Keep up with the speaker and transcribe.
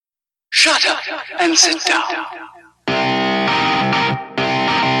Shut up and sit down.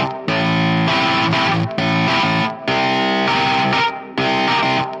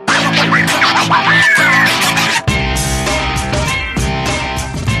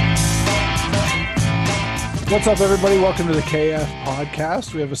 What's up, everybody? Welcome to the KF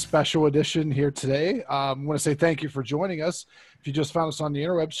Podcast. We have a special edition here today. I want to say thank you for joining us. If you just found us on the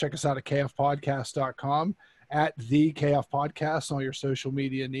interwebs, check us out at kfpodcast.com, at the KF Podcast, on all your social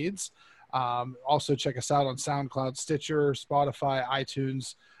media needs. Also, check us out on SoundCloud, Stitcher, Spotify,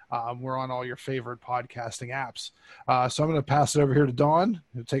 iTunes. We're on all your favorite podcasting apps. So I'm going to pass it over here to Dawn,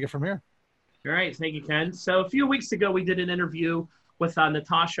 who'll take it from here. All right. Thank you, Ken. So a few weeks ago, we did an interview with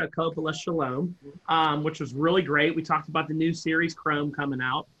Natasha Coppola Shalom, which was really great. We talked about the new series Chrome coming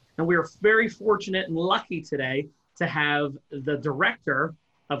out, and we were very fortunate and lucky today to have the director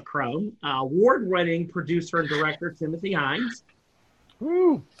of Chrome, award-winning producer and director Timothy Hines.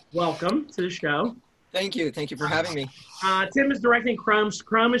 Woo. Welcome to the show. Thank you. Thank you for having me. Tim is directing Chrome.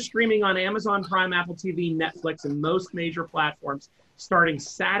 Chrome is streaming on Amazon Prime, Apple TV, Netflix, and most major platforms starting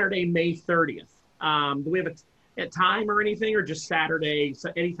Saturday, May 30th. Do we have a time or anything, or just Saturday,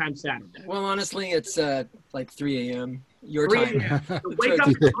 so anytime Saturday? Well, honestly, it's like 3 a.m. your time. So wake up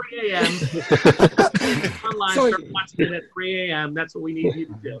at 3 a.m. Online, start watching it at 3 a.m. That's what we need you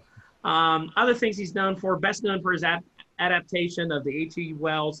to do. Other things he's known for, best known for his adaptation of the H.G.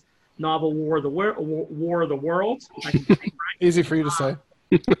 Wells novel War of the Worlds. I can say, right? Easy for you to say.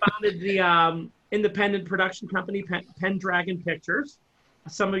 Founded the independent production company Pendragon Pictures.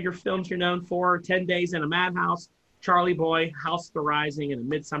 Some of your films you're known for: 10 Days in a Madhouse, Charlie Boy, House of the Rising, and A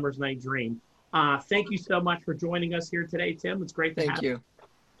Midsummer's Night Dream. Thank you so much for joining us here today, Tim. It's great to have you.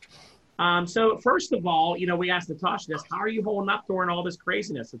 So first of all, we asked Natasha this: how are you holding up during all this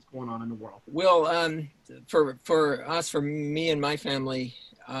craziness that's going on in the world? Well, for us, for me and my family,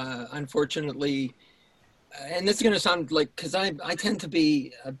 unfortunately, and this is going to sound like, because I tend to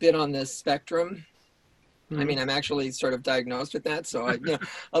be a bit on this spectrum. I mean, I'm actually sort of diagnosed with that, so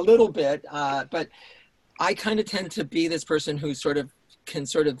a little bit. But I kind of tend to be this person who can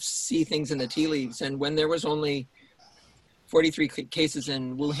see things in the tea leaves. And when there was only 43 cases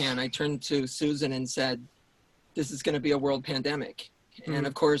in Wuhan, I turned to Susan and said, "This is going to be a world pandemic." And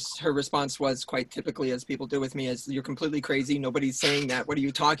of course, her response was, quite typically, as people do with me, is, "You're completely crazy. Nobody's saying that. What are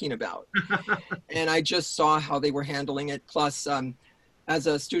you talking about?" And I just saw how they were handling it. Plus, as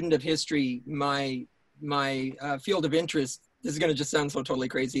a student of history, my field of interest, this is going to just sound so totally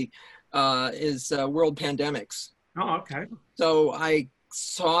crazy, is world pandemics. Oh, okay. So I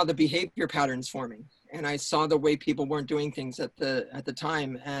saw the behavior patterns forming, and I saw the way people weren't doing things at the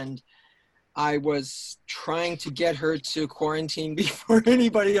time, and I was trying to get her to quarantine before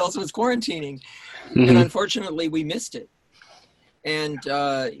anybody else was quarantining. And unfortunately, we missed it. And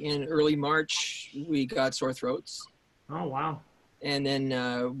in early March, we got sore throats. Oh, wow. And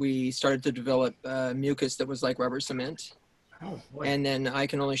then we started to develop mucus that was like rubber cement. Oh, boy. And then I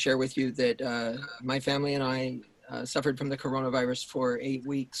can only share with you that my family and I suffered from the coronavirus for 8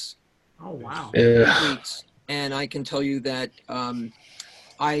 weeks. Oh, wow. 8 weeks. And I can tell you that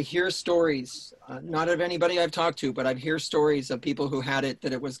I hear stories, not of anybody I've talked to, but I hear stories of people who had it,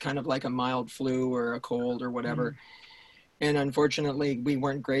 that it was kind of like a mild flu or a cold or whatever. And unfortunately, we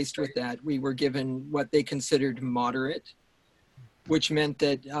weren't graced with that. We were given what they considered moderate, which meant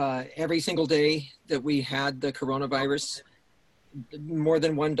that every single day that we had the coronavirus, more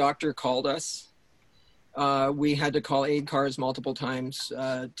than one doctor called us. We had to call aid cars multiple times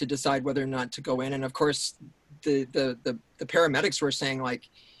to decide whether or not to go in. And of course, the paramedics were saying, like,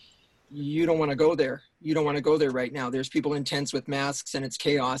 "You don't want to go there. You don't want to go there right now. There's people in tents with masks and it's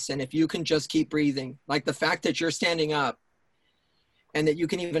chaos. And if you can just keep breathing, like the fact that you're standing up and that you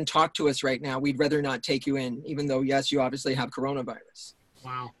can even talk to us right now, we'd rather not take you in, even though, yes, you obviously have coronavirus."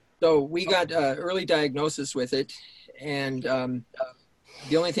 Wow. So we got early diagnosis with it. And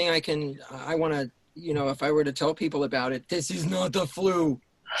the only thing I want to, if I were to tell people about it, this is not the flu.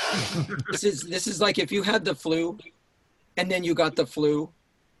 This is like if you had the flu and then you got the flu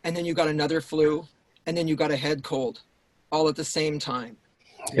and then you got another flu and then you got a head cold all at the same time.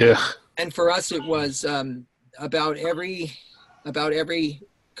 Yeah. And for us, it was about every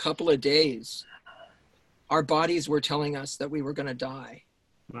couple of days, our bodies were telling us that we were going to die.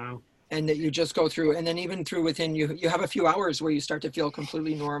 Wow. And that you just go through, and then even through within you have a few hours where you start to feel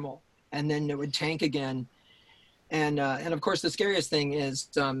completely normal, and then it would tank again. And of course, the scariest thing is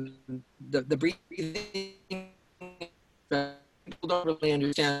the breathing. People don't really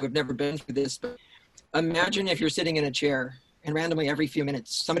understand. We've never been through this, but imagine if you're sitting in a chair and randomly every few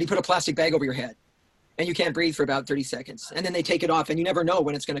minutes somebody put a plastic bag over your head. and you can't breathe for about 30 seconds. And then they take it off and you never know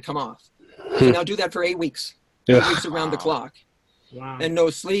when it's going to come off. So now do that for 8 weeks, 8 weeks around the clock. Wow. And no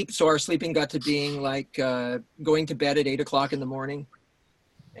sleep. So our sleeping got to being like going to bed at 8 o'clock in the morning.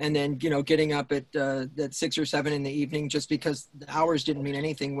 And then, you know, getting up at 6 or 7 in the evening, just because the hours didn't mean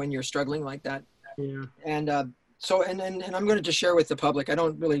anything when you're struggling like that. Yeah. And so, and I'm going to just share with the public. I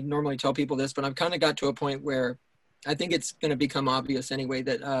don't really normally tell people this, but I've kind of got to a point where I think it's going to become obvious anyway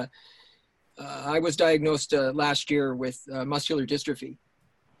that I was diagnosed last year with muscular dystrophy.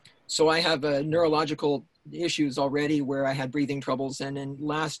 So I have neurological issues already where I had breathing troubles. And in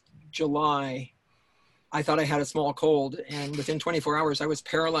last July, I thought I had a small cold. And within 24 hours, I was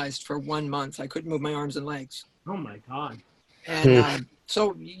paralyzed for 1 month. I couldn't move my arms and legs. Oh, my God. And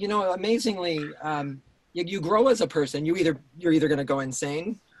so, you know, amazingly, you grow as a person. You're either going to go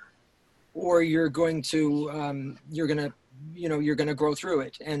insane, or you're going to grow through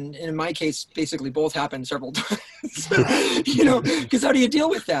it. And in my case, basically both happened several times, you know, because how do you deal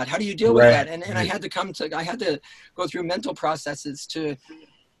with that? How do you deal with that? And I had to go through mental processes to,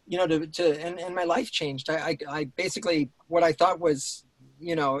 you know, and my life changed. I basically, what I thought was,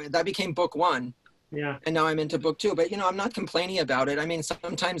 you know, that became book 1. Yeah. And now I'm into book 2, but you know, I'm not complaining about it. I mean,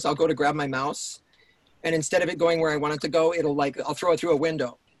 sometimes I'll go to grab my mouse, and instead of it going where I want it to go, I'll throw it through a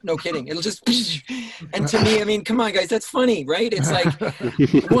window. No kidding. It'll just, and to me, I mean, come on guys, that's funny, right? It's like,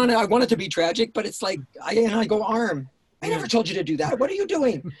 I want it to be tragic, but it's like, I go, arm, I never told you to do that. What are you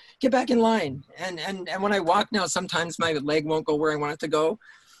doing? Get back in line. And when I walk now, sometimes my leg won't go where I want it to go.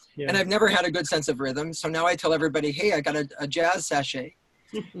 Yeah. And I've never had a good sense of rhythm. So now I tell everybody, hey, I got a jazz sachet.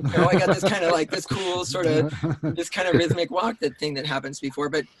 You know, I got this kind of like this cool sort of, this kind of rhythmic walk thing that happens before.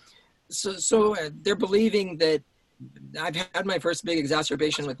 But so they're believing that I've had my first big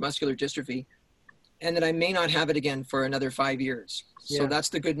exacerbation with muscular dystrophy, and that I may not have it again for another 5 years. So that's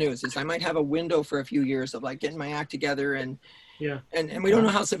the good news, is I might have a window for a few years of like getting my act together, and we don't know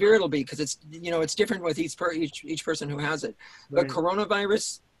how severe it'll be, because it's, you know, it's different with each person who has it. But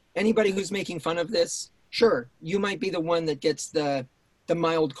coronavirus, anybody who's making fun of this, sure, you might be the one that gets the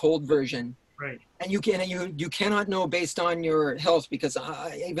mild cold version. Right. And you cannot know based on your health, because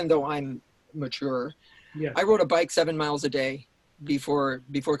even though I'm mature, I rode a bike 7 miles a day before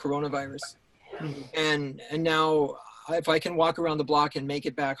coronavirus. Mm-hmm. And now if I can walk around the block and make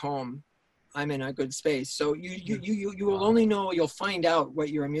it back home, I'm in a good space. So you will only know, you'll find out what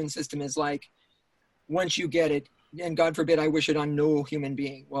your immune system is like once you get it. And God forbid I wish it on no human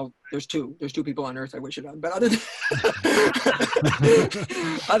being. Well, there's two people on earth I wish it on, but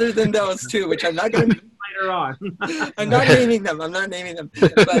other than those two, which I'm not going to later on. I'm not naming them.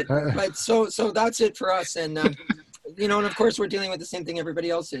 But so that's it for us. And you know, and of course we're dealing with the same thing everybody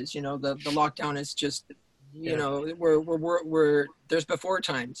else is. You know, the lockdown is just, you know, we're there's before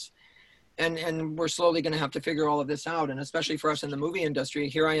times, and we're slowly going to have to figure all of this out. And especially for us in the movie industry,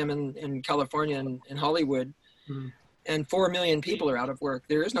 here I am in California and in Hollywood. Mm-hmm. And 4 million people are out of work.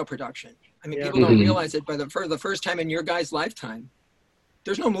 There is no production. I mean, people don't realize it, but for the first time in your guys' lifetime,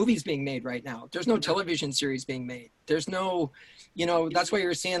 there's no movies being made right now. There's no television series being made. There's no, you know, that's why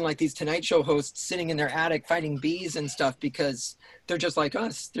you're seeing like these Tonight Show hosts sitting in their attic fighting bees and stuff, because they're just like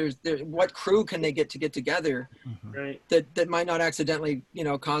us. What crew can they get together that might not accidentally, you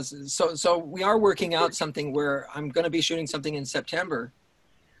know, cause. So we are working out something where I'm going to be shooting something in September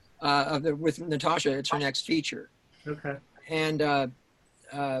with Natasha. It's her next feature. Okay. And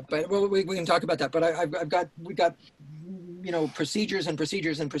but well, we can talk about that. But we got you know, procedures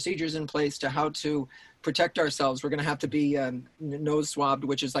in place to how to protect ourselves. We're going to have to be nose swabbed,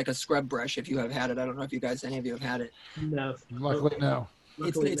 which is like a scrub brush. If you have had it, I don't know if any of you have had it. No. Luckily, no.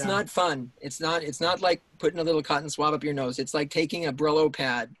 It's not fun. It's not like putting a little cotton swab up your nose. It's like taking a Brillo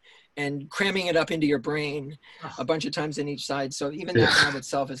pad and cramming it up into your brain a bunch of times in each side. So even that in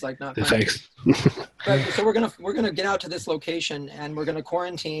itself is like not fun. Thanks. But so we're gonna get out to this location, and we're gonna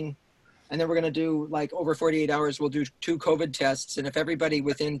quarantine, and then we're gonna do like over 48 hours. We'll do 2 COVID tests, and if everybody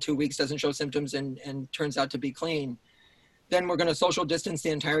within 2 weeks doesn't show symptoms and turns out to be clean, then we're gonna social distance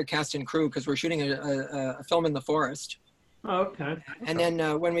the entire cast and crew, because we're shooting a film in the forest. Oh, okay. And then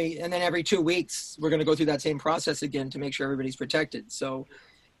every 2 weeks we're gonna go through that same process again to make sure everybody's protected. So.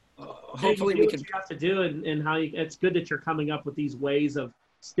 Hopefully we can. What you have to do, and how it's good that you're coming up with these ways of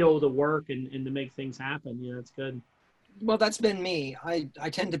still to work and to make things happen. You know, it's good. Well, that's been me. I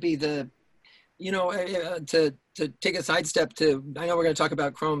tend to be the, you know, to take a sidestep to. I know we're going to talk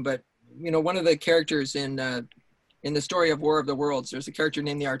about Chrome, but you know, one of the characters in the story of War of the Worlds, there's a character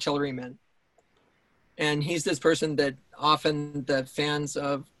named the Artilleryman, and he's this person that often the fans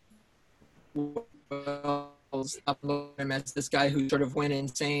of stopped looking at him as this guy who sort of went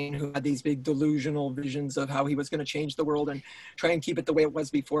insane, who had these big delusional visions of how he was going to change the world and try and keep it the way it was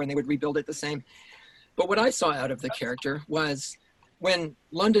before, and they would rebuild it the same. But what I saw out of the character was when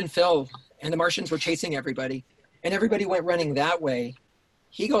London fell and the Martians were chasing everybody, and everybody went running that way,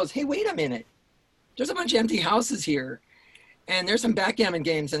 he goes, hey, wait a minute. There's a bunch of empty houses here. And there's some backgammon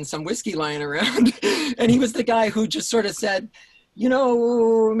games and some whiskey lying around. And he was the guy who just sort of said, you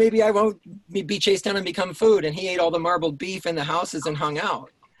know, maybe I won't be chased down and become food. And he ate all the marbled beef in the houses and hung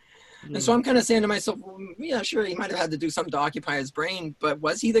out. And so I'm kind of saying to myself, well, yeah, sure, he might have had to do something to occupy his brain, but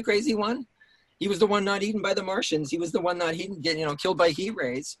was he the crazy one? He was the one not eaten by the Martians. He was the one not killed by heat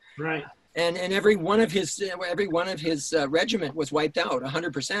rays. Right. And every one of his regiment was wiped out,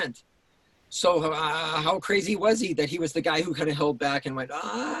 100%. So how crazy was he that he was the guy who kind of held back and went,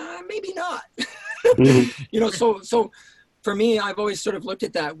 maybe not. You know, so for me, I've always sort of looked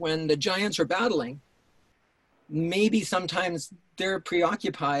at that when the giants are battling, maybe sometimes they're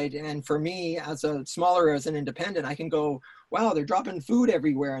preoccupied. And for me, as an independent, I can go, wow, they're dropping food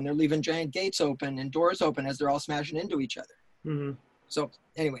everywhere and they're leaving giant gates open and doors open as they're all smashing into each other. Mm-hmm. So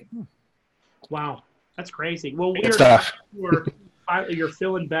anyway. Wow, that's crazy. Well, you're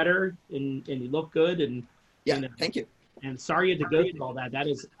feeling better and you look good. And yeah, thank you. And sorry you had to go through all that. That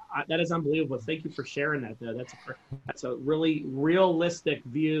is unbelievable. Thank you for sharing that, though. That's a really realistic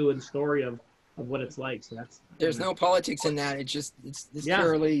view and story of what it's like. So there's no politics in that. It's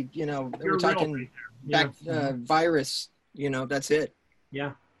purely, we're talking virus. That's it.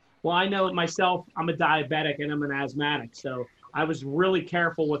 Yeah. Well, I know it myself. I'm a diabetic and I'm an asthmatic, so I was really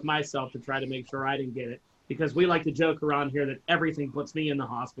careful with myself to try to make sure I didn't get it, because we like to joke around here that everything puts me in the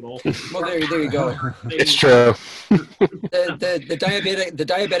hospital. Well, there you go. It's true. The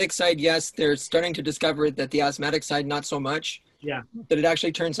diabetic side, yes, they're starting to discover that the asthmatic side, not so much. Yeah. That it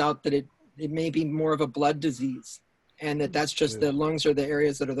actually turns out that it may be more of a blood disease, and that's just the lungs are the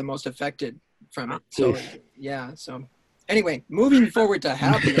areas that are the most affected from it. So, yeah. So, anyway, moving forward to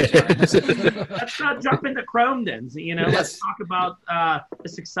happier times. Let's not jump into Chrome then. Yes. Let's talk about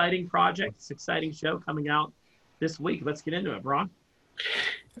this exciting project, this exciting show coming out this week. Let's get into it, Ron.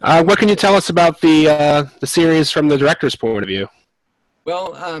 What can you tell us about the series from the director's point of view?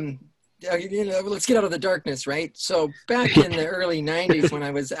 Well, let's get out of the darkness, right? So back in the early 90s, when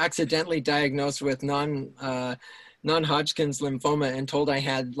I was accidentally diagnosed with non-Hodgkin's lymphoma and told I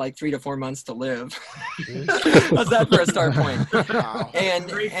had like 3 to 4 months to live. How's that for a start point? Wow.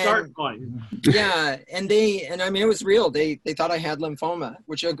 Great start point. Yeah, and I mean, it was real. They thought I had lymphoma,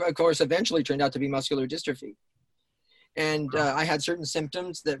 which of course eventually turned out to be muscular dystrophy. And I had certain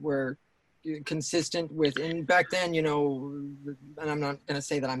symptoms that were consistent with, and back then, and I'm not going to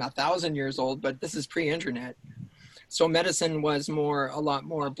say that I'm 1,000 years old, but this is pre-internet. So medicine was a lot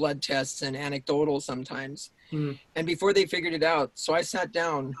more blood tests and anecdotal sometimes. And before they figured it out, so I sat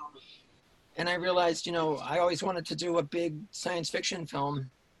down and I realized, I always wanted to do a big science fiction film,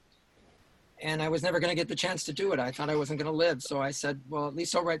 and I was never going to get the chance to do it. I thought I wasn't going to live. So I said, well, at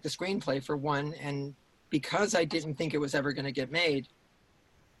least I'll write the screenplay for one. And because I didn't think it was ever going to get made,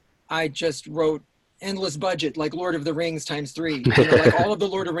 I just wrote endless budget, like Lord of the Rings times 3, like all of the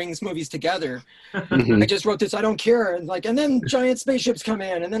Lord of the Rings movies together. I just wrote this, I don't care. And then giant spaceships come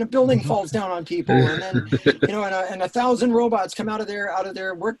in, and then a building falls down on people, and then, and 1,000 robots come out of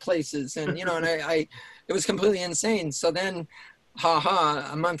their workplaces. And, and it was completely insane. So then,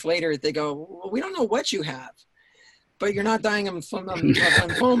 a month later, they go, well, we don't know what you have, but you're not dying of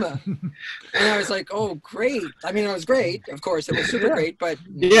lymphoma. And I was like, oh, great. I mean, it was great. Of course, it was super great, but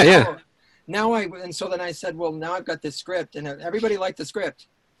so then I said, well, now I've got this script, and everybody liked the script,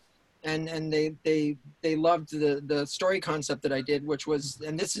 and they loved the story concept that I did, which was,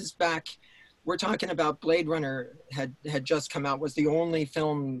 and this is back, we're talking about Blade Runner had just come out, was the only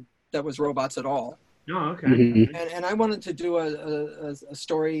film that was robots at all. Oh, okay. And I wanted to do a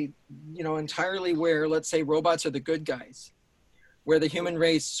story, entirely where, let's say, robots are the good guys, where the human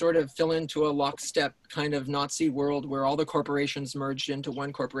race sort of fell into a lockstep kind of Nazi world where all the corporations merged into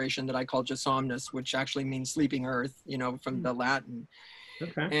one corporation that I call Jasomnus, which actually means sleeping earth, from the Latin.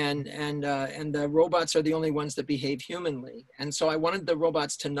 Okay. And the robots are the only ones that behave humanly. And so I wanted the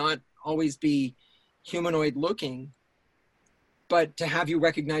robots to not always be humanoid looking, but to have you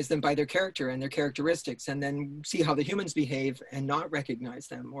recognize them by their character and their characteristics, and then see how the humans behave and not recognize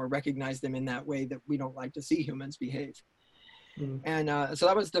them, or recognize them in that way that we don't like to see humans behave. And so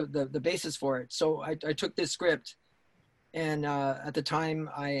that was the basis for it. So I took this script, and at the time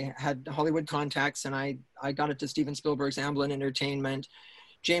I had Hollywood contacts, and I got it to Steven Spielberg's Amblin Entertainment.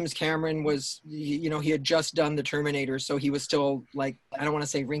 James Cameron was, he had just done The Terminator, so he was still like, I don't want to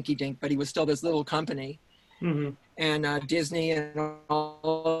say rinky dink, but he was still this little company. and Disney and all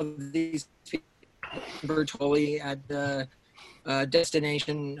of these people, Bertoli at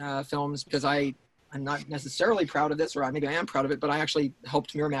Destination Films, because I'm not necessarily proud of this, or maybe I am proud of it, but I actually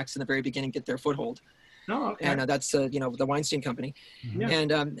helped Miramax in the very beginning get their foothold. Oh, okay. And that's the Weinstein Company. Yeah.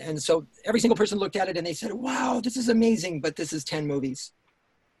 And so every single person looked at it and they said, wow, this is amazing, but this is 10 movies.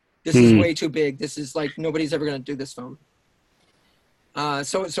 This is way too big. This is like, nobody's ever going to do this film.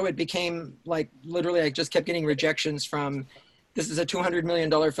 So it became like, literally, I just kept getting rejections from, this is a $200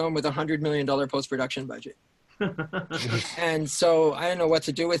 million film with a $100 million post-production budget. And so I didn't know what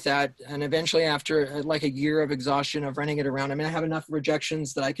to do with that. And eventually, after like a year of exhaustion of running it around, I mean, I have enough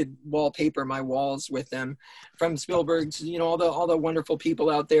rejections that I could wallpaper my walls with them, from Spielberg's, all the wonderful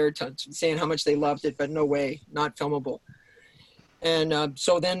people out there saying how much they loved it, but no way, not filmable. And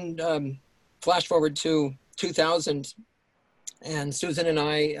so then flash forward to 2000, and Susan and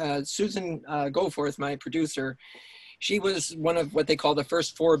I, Susan Goforth, my producer, she was one of what they call the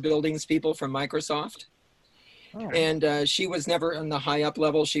first 4 buildings people from Microsoft. Oh. And she was never on the high up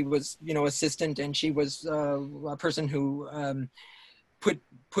level. She was, assistant, and she was a person who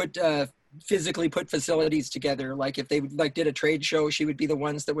physically put facilities together. Like if they did a trade show, she would be the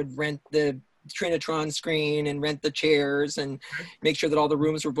ones that would rent the Trinitron screen and rent the chairs and make sure that all the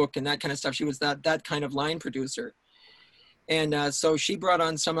rooms were booked and that kind of stuff. She was that kind of line producer. And so she brought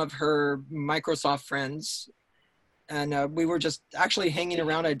on some of her Microsoft friends. And we were just actually hanging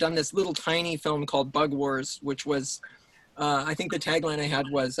around. I'd done this little tiny film called Bug Wars, which was, I think the tagline I had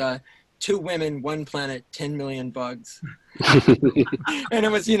was 2 women, 1 planet, 10 million bugs. And it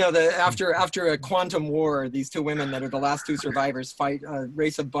was, after a quantum war, these 2 women that are the last 2 survivors fight a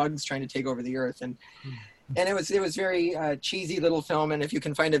race of bugs trying to take over the earth. And it was very cheesy little film. And if you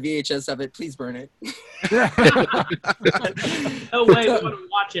can find a VHS of it, please burn it. No way, I want to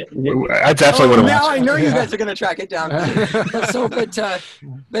watch it. I definitely want to watch now it. I know you guys are going to track it down.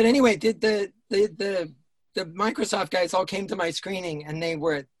 But anyway, the Microsoft guys all came to my screening, and they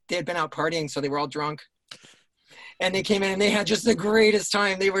had been out partying, so they were all drunk. And they came in and they had just the greatest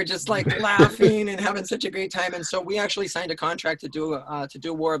time. They were just like laughing and having such a great time. And so we actually signed a contract to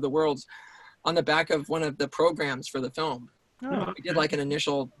do War of the Worlds on the back of one of the programs for the film. Oh. We did like an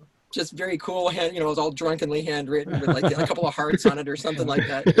initial, just very cool it was all drunkenly handwritten with like a couple of hearts on it or something like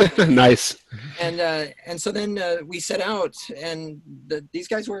that. Nice. And so then we set out, and these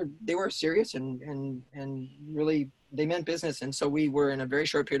guys were serious and really, they meant business. And so we were in a very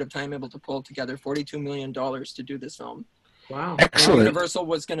short period of time able to pull together $42 million to do this film. Wow. Excellent. Universal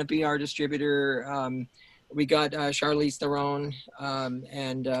was going to be our distributor. We got Charlize Theron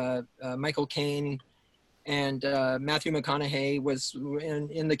and Michael Caine, and Matthew McConaughey was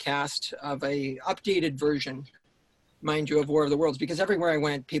in the cast of a updated version, mind you, of War of the Worlds, because everywhere I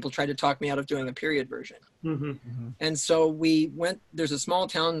went, people tried to talk me out of doing a period version. And so we went, there's a small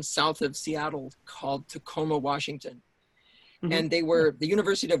town south of Seattle called Tacoma, Washington. And the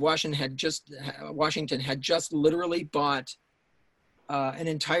University of Washington had just literally bought an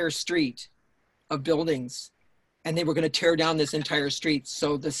entire street of buildings, and they were going to tear down this entire street.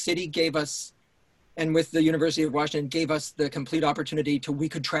 So the city gave us, and with the University of Washington, gave us the complete opportunity we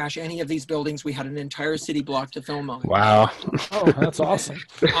could trash any of these buildings. We had an entire city block to film on. Wow. Oh, that's awesome.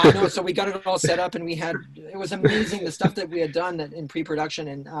 I know. So we got it all set up, and it was amazing, the stuff that we had done in pre-production.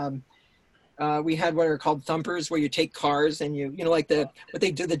 And we had what are called thumpers, where you take cars and like what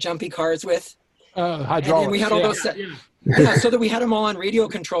they do the jumpy cars with. Hydraulics. And we had all those set. Yeah, so that we had them all on radio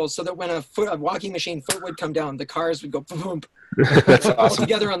controls, so that when a walking machine foot would come down, the cars would go boom, That's all awesome.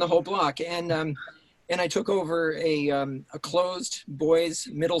 together on the whole block. And I took over a closed boys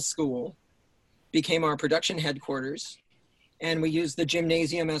middle school, became our production headquarters, and we used the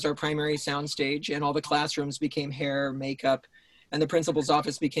gymnasium as our primary soundstage, and all the classrooms became hair, makeup, and the principal's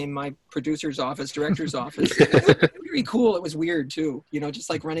office became my producer's office, director's office. It was very cool. It was weird too, just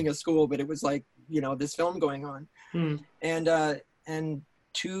like running a school, but it was like, this film going on. And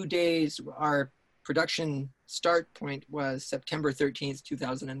 2 days, our production start point was September 13th,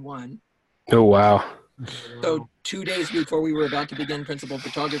 2001. Oh, wow. So 2 days before we were about to begin principal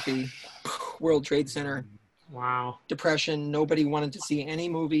photography, World Trade Center. Wow. Depression. Nobody wanted to see any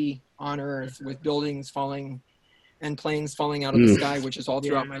movie on Earth with buildings falling and planes falling out of the sky, which is all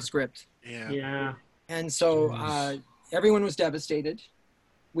throughout my script. Yeah. And so everyone was devastated.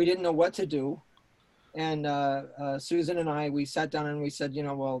 We didn't know what to do. And Susan and I, we sat down and we said,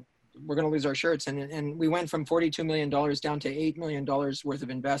 well, we're going to lose our shirts. And we went from $42 million down to $8 million worth of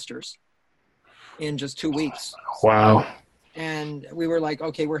investors in just 2 weeks. Wow. And we were like,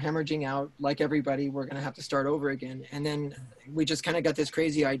 okay, we're hemorrhaging out like everybody. We're going to have to start over again. And then we just kind of got this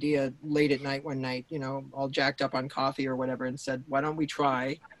crazy idea late at night one night, you know, all jacked up on coffee or whatever, and said, why don't we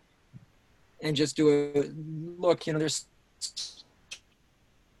try and just do a look, you know, there's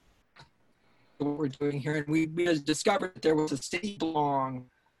what we're doing here. And we just discovered that there was a city-long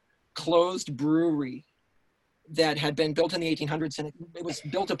closed brewery that had been built in the 1800s, and it was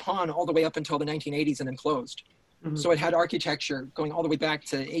built upon all the way up until the 1980s and then closed. Mm-hmm. So it had architecture going all the way back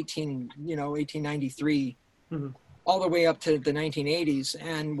to 1893, mm-hmm. all the way up to the 1980s,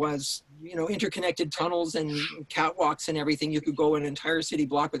 and was, you know, interconnected tunnels and catwalks and everything. You could go an entire city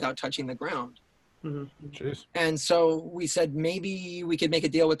block without touching the ground. Mm-hmm. And so we said, maybe we could make a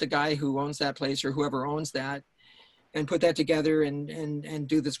deal with the guy who owns that place or whoever owns that and put that together and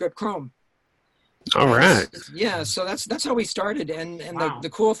do the script Chrome. All right. Yeah, so that's how we started. And wow. the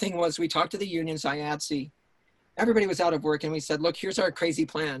cool thing was we talked to the unions, IATSE. Everybody was out of work, and we said, look, here's our crazy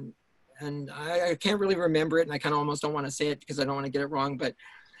plan. And I can't really remember it, and I kind of almost don't want to say it because I don't want to get it wrong, but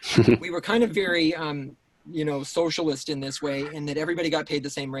we were kind of very, you know, socialist in this way, in that everybody got paid the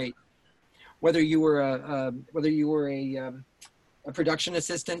same rate. Whether you were a production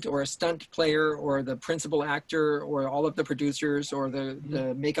assistant or a stunt player or the principal actor or all of the producers or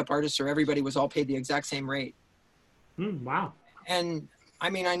the makeup artists, or everybody was all paid the exact same rate. Wow. And I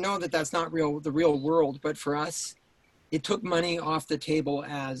mean, I know that that's not the real world, but for us, it took money off the table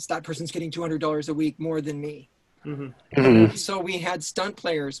as that person's getting $200 a week more than me. Mm-hmm. Mm-hmm. So we had stunt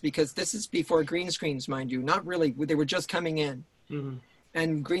players, because this is before green screens, mind you, not really, they were just coming in. Mm-hmm.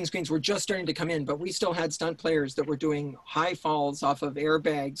 And green screens were just starting to come in, but we still had stunt players that were doing high falls off of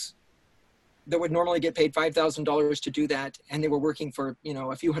airbags that would normally get paid $5,000 to do that. And they were working for, you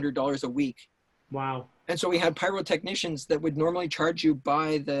know, a few $100s a week. Wow. And so we had pyrotechnicians that would normally charge you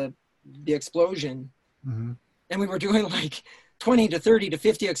by the explosion. Mm-hmm. And we were doing like 20 to 30 to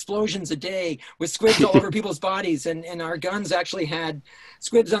 50 explosions a day with squibs all over people's bodies. And our guns actually had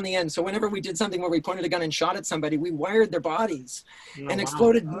squibs on the end. So whenever we did something where we pointed a gun and shot at somebody, we wired their bodies and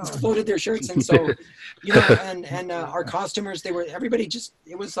exploded their shirts. And so, you know, and our costumers, everybody just,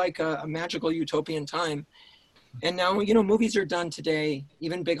 it was like a magical utopian time. And now, you know, movies are done today,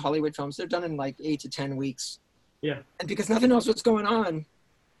 even big Hollywood films, they're done in like 8 to 10 weeks. Yeah. And because nothing knows what's going on,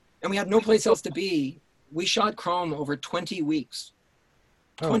 and we had no place else to be, we shot Chrome over 20 weeks.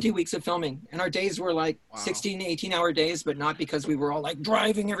 20 weeks of filming. And our days were like 16, 18-hour days, but not because we were all like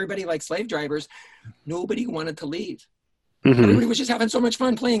driving everybody like slave drivers. Nobody wanted to leave. Mm-hmm. Everybody was just having so much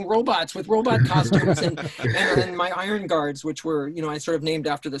fun playing robots with robot costumes and my Iron Guards, which were, you know, I sort of named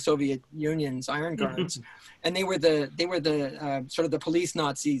after the Soviet Union's Iron Guards. And they were the sort of the police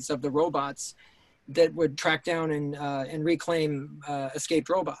Nazis of the robots that would track down and reclaim escaped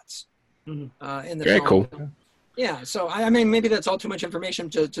robots. In the Very film. Cool. Yeah, so I mean, maybe that's all too much information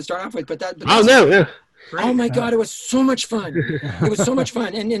to start off with, but yeah. Oh my God, it was so much fun. It was so much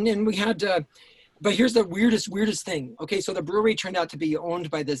fun, and we had. But here's the weirdest thing. Okay, so the brewery turned out to be owned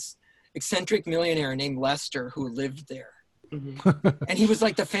by this eccentric millionaire named Lester who lived there, and he was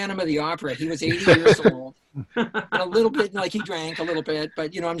like the Phantom of the Opera. He was 80 years old, and a little bit like he drank a little bit,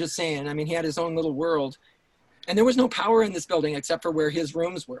 but you know, I'm just saying. I mean, he had his own little world, and there was no power in this building except for where his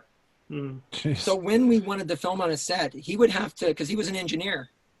rooms were. So when we wanted to film on a set, he would have to, because he was an engineer,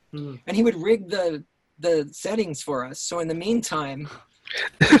 and he would rig the settings for us. So in the meantime,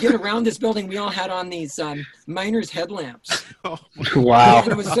 to get around this building, we all had on these miner's headlamps. Wow.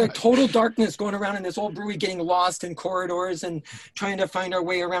 And it was like total darkness going around in this old brewery, getting lost in corridors and trying to find our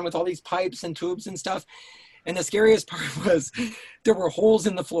way around with all these pipes and tubes and stuff. And the scariest part was there were holes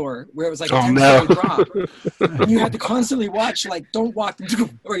in the floor where it was like a 10-story drop. And you had to constantly watch, like, don't walk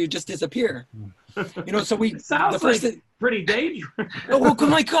or you just disappear. You know, so pretty dangerous. Oh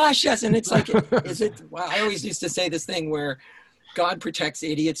my gosh, yes. And it's like, well, I always used to say this thing where God protects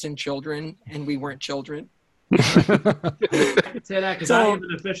idiots and children, and we weren't children. I could say that because I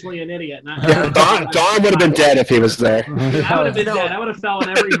wasn't officially an idiot. Don would have been dead if he was there. I would have been dead. I would have fell in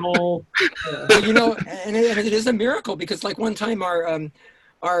every hole. But, you know, and it is a miracle because, like, one time our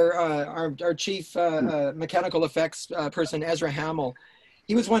chief mechanical effects person, Ezra Hamill,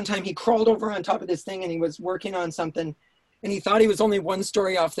 he crawled over on top of this thing and he was working on something. And he thought he was only 1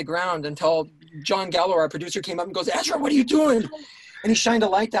 story off the ground until John Gallo, our producer, came up and goes, Ezra, what are you doing? And he shined a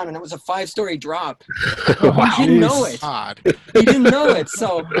light down, and it was a 5-story drop. Wow. He didn't know it. He didn't know it.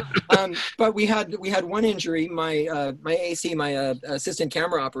 So, but we had one injury. My AC, my assistant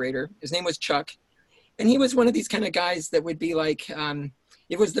camera operator, his name was Chuck, and he was one of these kind of guys that would be like,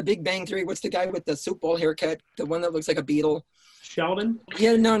 it was the Big Bang Theory. What's the guy with the soup bowl haircut? The one that looks like a beetle. Sheldon?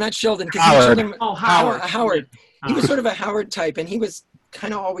 Yeah, no, not Sheldon. Howard. Howard. Howard. He was sort of a Howard type, and he was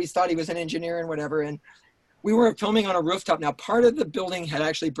kind of always thought he was an engineer and whatever. And we were filming on a rooftop. Now, part of the building had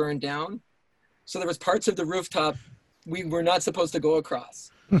actually burned down, so there was parts of the rooftop we were not supposed to go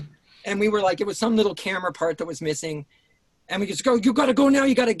across. And we were like, it was some little camera part that was missing, and we just go, you got to go now,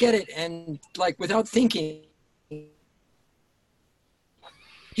 you got to get it. And like without thinking,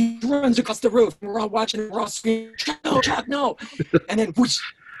 he runs across the roof. We're all watching. We're all screaming, Chuck, no! And then whoosh,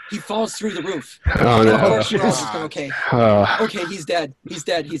 he falls through the roof. Oh, And no. of course, we're all just going, okay, Uh, okay, he's dead. He's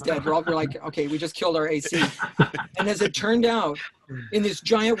dead. He's dead. We're like, okay, we just killed our AC. And as it turned out, in this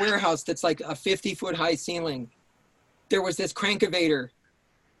giant warehouse that's like a 50-foot high ceiling, there was this crankavator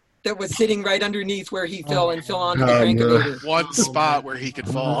that was sitting right underneath where he fell and fell onto the Oh, no. crankavator. One spot where he could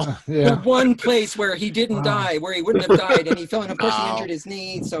fall. The Yeah. one place where he didn't die, where he wouldn't have died, and he fell, and of course he Wow. injured his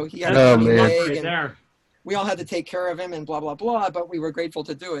knee, so he had Oh, a man. leg, Right and there. we all had to take care of him, and blah blah blah. But we were grateful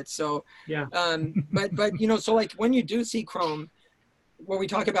to do it. So, Yeah. but you know, so like when you do see Chrome, where we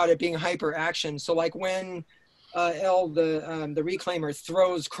talk about it being hyper action. So like when L the reclaimer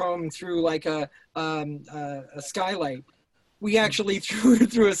throws Chrome through like a skylight. We actually threw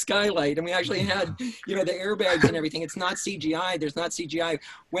it through a skylight, and we actually had, you know, the airbags and everything. It's not CGI. There's not CGI.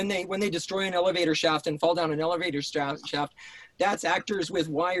 When they destroy an elevator shaft and fall down an elevator shaft, that's actors with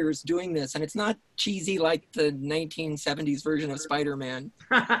wires doing this, and it's not cheesy like the 1970s version of Spider-Man,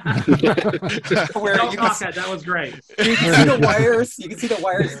 where Don't you talk can, that. That was great. you can see the wires. You can see the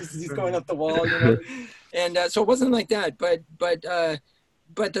wires as he's going up the wall, you know. And so it wasn't like that, but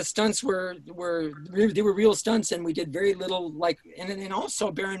the stunts were real stunts, and we did very little, like, and also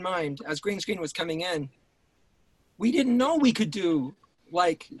bear in mind, as green screen was coming in, we didn't know we could do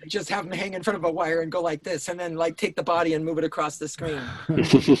like just have him hang in front of a wire and go like this, and then like take the body and move it across the screen.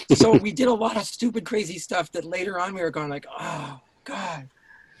 So we did a lot of stupid, crazy stuff that later on we were going like, oh God,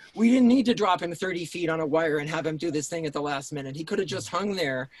 we didn't need to drop him 30 feet on a wire and have him do this thing at the last minute. He could have just hung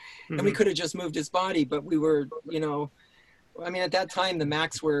there, and we could have just moved his body, but we were, you know, I mean, at that time, the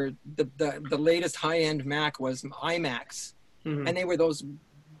Macs were, the latest high-end Mac was iMacs. And they were those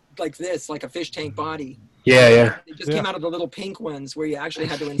like this, like a fish tank body. yeah. They just came out of the little pink ones where you actually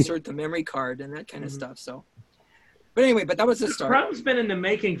had to insert the memory card and that kind of stuff. So, but anyway, but that was the start. Chrome's been in the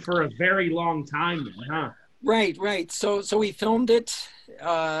making for a very long time then, huh? Right. So we filmed it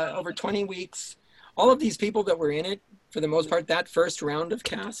over 20 weeks. All of these people that were in it, for the most part, that first round of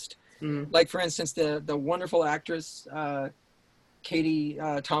cast, like for instance, the wonderful actress, Katie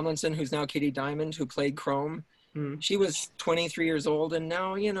Tomlinson, who's now Katie Diamond, who played Chrome. She was 23 years old, and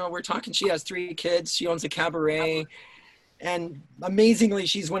now, you know, we're talking, she has 3 kids. She owns a cabaret, and amazingly,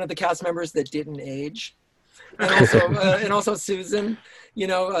 she's one of the cast members that didn't age. And also Susan, you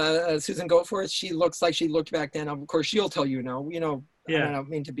know, Susan Goforth, she looks like she looked back then. Of course, she'll tell you, I don't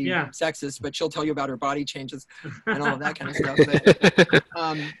mean to be sexist, but she'll tell you about her body changes and all of that kind of stuff.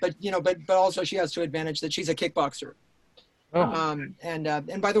 But you know, but also she has to advantage that she's a kickboxer.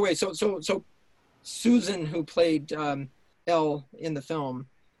 And by the way, so Susan, who played Elle in the film,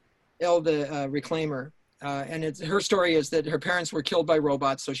 Elle the reclaimer, and her story is that her parents were killed by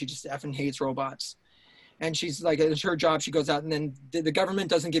robots, so she just effing hates robots. And she's like, it's her job. She goes out, and then the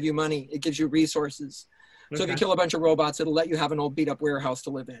government doesn't give you money; it gives you resources. So if you kill a bunch of robots, it'll let you have an old beat-up warehouse to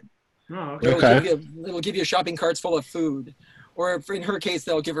live in. Oh, okay. It'll give you shopping carts full of food, or if, in her case,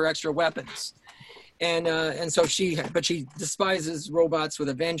 they'll give her extra weapons. And so she despises robots with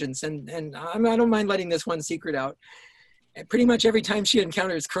a vengeance. And I don't mind letting this one secret out. Pretty much every time she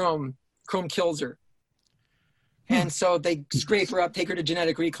encounters Chrome kills her. And so they scrape her up, take her to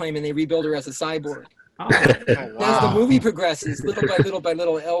genetic reclaim, and they rebuild her as a cyborg. Oh, As the movie progresses, little by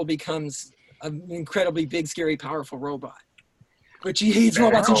little, Elle becomes an incredibly big, scary, powerful robot. But she hates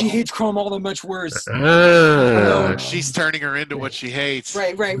robots, and she hates Chrome all the much worse. She's turning her into what she hates.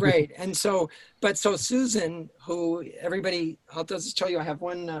 Right. And so Susan, who everybody, I'll just tell you, I have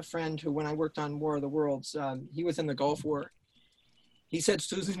one friend who, when I worked on War of the Worlds, he was in the Gulf War. He said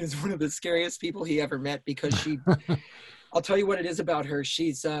Susan is one of the scariest people he ever met because she, I'll tell you what it is about her.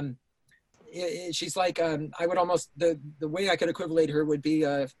 She's like, I would almost, the way I could equivalent her would be,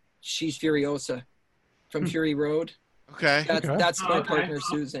 she's Furiosa from Fury Road. Okay. That's my partner,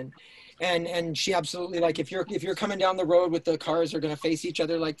 Susan. And she absolutely, like, if you're coming down the road with the cars are going to face each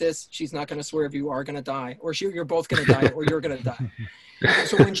other like this, she's not going to swerve. You are going to die, or you're both going to die, or you're going to die.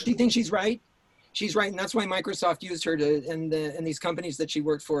 So when she thinks she's right, and that's why Microsoft used her to, and these companies that she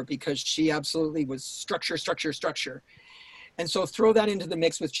worked for, because she absolutely was structure. And so throw that into the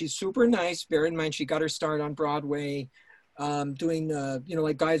mix with, she's super nice. Bear in mind, she got her start on Broadway, doing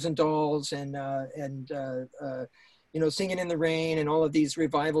like Guys and Dolls and Singing in the Rain and all of these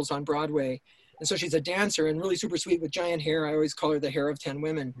revivals on Broadway. And so she's a dancer and really super sweet with giant hair. I always call her the hair of 10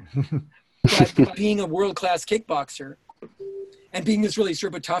 women. But being a world-class kickboxer and being this really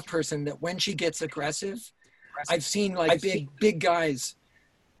super tough person, that when she gets aggressive, I've seen like big guys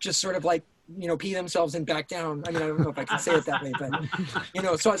just sort of like, pee themselves and back down. I mean, I don't know if I can say it that way,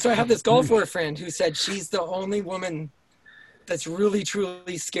 but, so I have this Gulf War friend who said she's the only woman that's really,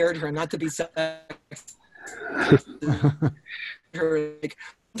 truly scared her not to be sexist. Her, like,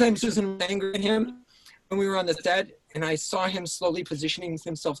 sometimes Susan was angry at him when we were on the set, and I saw him slowly positioning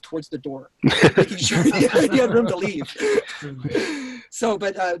himself towards the door, making sure he had room to leave. So,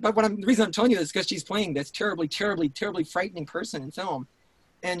 but the reason I'm telling you this is because she's playing this terribly, terribly, terribly frightening person in film,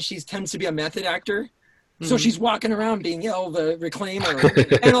 and she tends to be a method actor. So she's walking around being yelled the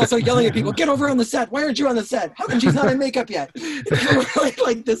reclaimer and also yelling at people, get over on the set. Why aren't you on the set? How come she's not in makeup yet?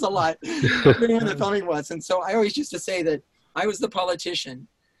 Like this a lot when the filming was. And so I always used to say that I was the politician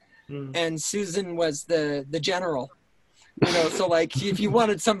and Susan was the general. So like if you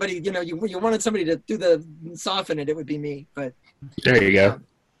wanted somebody, you wanted somebody to do the soften it, it would be me. But there you go.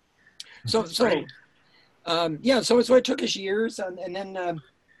 So it took us years, and then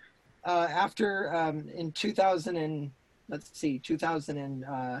after in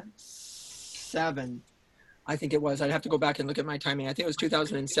 2007, I think it was. I'd have to go back and look at my timing. I think it was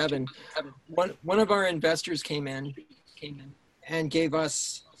 2007. One of our investors came in and gave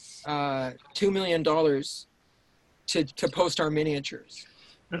us $2 million to post our miniatures.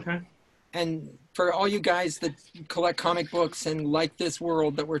 Okay. And for all you guys that collect comic books and like this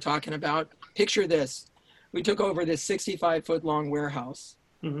world that we're talking about, picture this. We took over this 65-foot long warehouse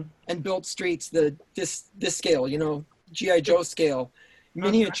and built streets this scale, G.I. Joe scale,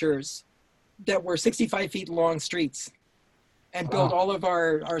 miniatures that were 65 feet long streets, and built all of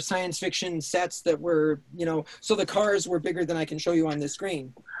our science fiction sets that were, so the cars were bigger than I can show you on this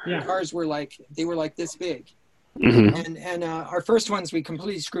screen. Yeah. The cars were like this big. Mm-hmm. And our first ones we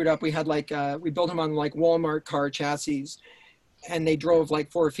completely screwed up. We had we built them on like Walmart car chassis, and they drove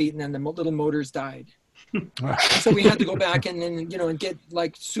like 4 feet, and then the little motors died. So we had to go back and then and get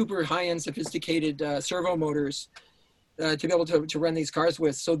like super high-end sophisticated servo motors to be able to run these cars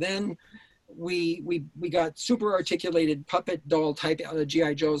with. So then we got super articulated puppet doll type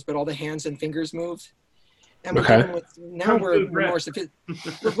GI Joes, but all the hands and fingers moved. And we're more sophisticated.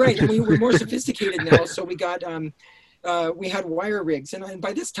 Right, and we're more sophisticated now. So we got we had wire rigs, and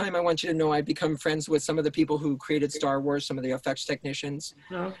by this time, I want you to know I've become friends with some of the people who created Star Wars, some of the effects technicians.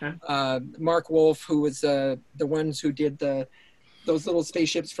 Oh, okay. Mark Wolf, who was the ones who did those little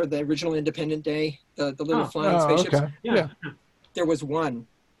spaceships for the original Independent Day, the little flying spaceships. Okay. Yeah. There was one.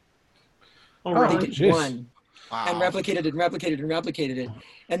 Oh, They really? did one. Wow. And replicated it.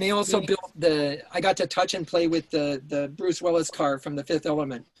 And they also built I got to touch and play with the Bruce Willis car from The Fifth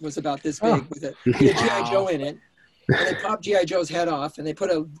Element. It was about this big with a G.I. Joe in it. And they popped G.I. Joe's head off, and they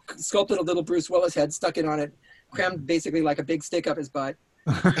sculpted a little Bruce Willis head, stuck it on it, crammed basically like a big stick up his butt.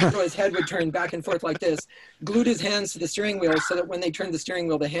 So his head would turn back and forth like this, glued his hands to the steering wheel so that when they turned the steering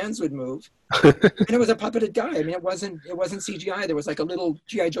wheel, the hands would move. And it was a puppeted guy. I mean, it wasn't CGI. There was like a little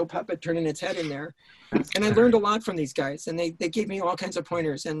G.I. Joe puppet turning its head in there. And I learned a lot from these guys, and they gave me all kinds of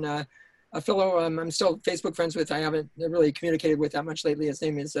pointers. And a fellow I'm still Facebook friends with, I haven't really communicated with that much lately. His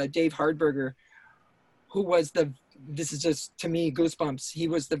name is Dave Hardberger, who was this is just, to me, goosebumps. He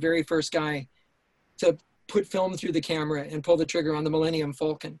was the very first guy to put film through the camera and pull the trigger on the Millennium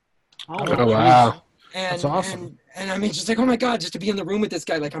Falcon. Oh, wow. And, That's awesome. And I mean, just like, oh my God, just to be in the room with this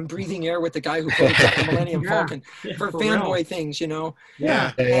guy, like I'm breathing air with the guy who photographed the Millennium Falcon for fanboy real. things,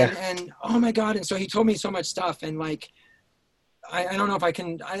 Yeah. And oh my God. And so he told me so much stuff. And like, I don't know if I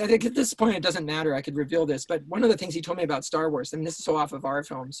think at this point, it doesn't matter. I could reveal this, but one of the things he told me about Star Wars, and this is so off of our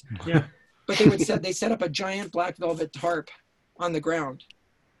films, but they set up a giant black velvet tarp on the ground.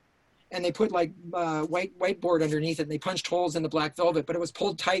 And they put like whiteboard underneath it, and they punched holes in the black velvet, but it was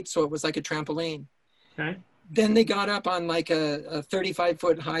pulled tight so it was like a trampoline. Okay. Then they got up on like a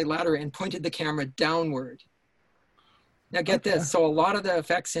 35-foot high ladder and pointed the camera downward. Now get this. So a lot of the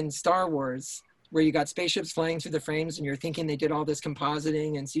effects in Star Wars, where you got spaceships flying through the frames and you're thinking they did all this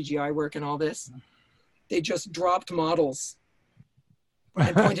compositing and CGI work and all this, they just dropped models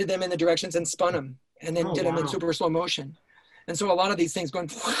and pointed them in the directions and spun them and then did them in super slow motion. And so a lot of these things going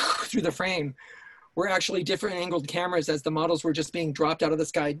through the frame were actually different angled cameras as the models were just being dropped out of the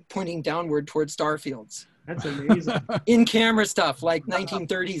sky, pointing downward towards star fields. That's amazing. In camera stuff, like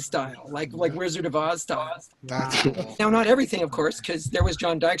 1930s style, like Wizard of Oz style. That's cool. Now, not everything, of course, because there was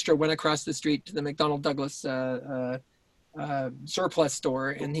John Dykstra went across the street to the McDonnell Douglas surplus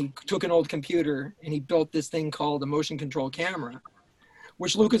store, and he took an old computer and he built this thing called a motion control camera,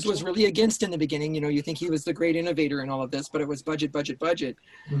 which Lucas was really against in the beginning. You think he was the great innovator in all of this, but it was budget,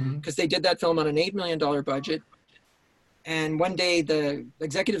 because they did that film on an $8 million budget. And one day the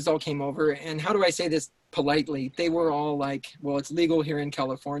executives all came over, and how do I say this politely? They were all like, well, it's legal here in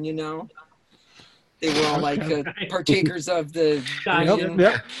California now. They were all like partakers of the.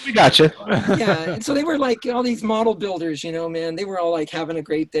 Yep. We gotcha. Yeah, and so they were like all these model builders, man. They were all like having a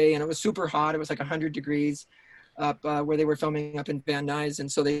great day, and it was super hot. It was like 100 degrees up where they were filming up in Van Nuys,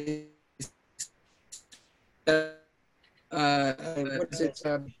 and so they. What is it?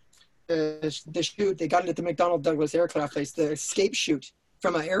 The chute, they got it at the McDonnell Douglas aircraft place, the escape chute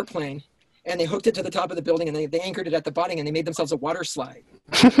from an airplane, and they hooked it to the top of the building, and they anchored it at the bottom, and they made themselves a water slide.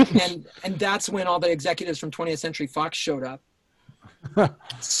 and that's when all the executives from 20th Century Fox showed up,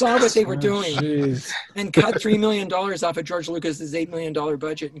 saw what they were doing, and cut $3 million off of George Lucas's $8 million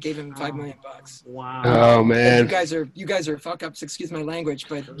budget and gave him $5 million. Wow. Oh man. You guys are fuck ups. Excuse my language,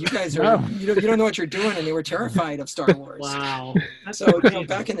 but you guys are you don't know what you're doing, and they were terrified of Star Wars. Wow. So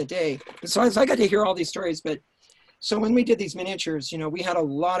back in the day, so I got to hear all these stories. But so when we did these miniatures, we had a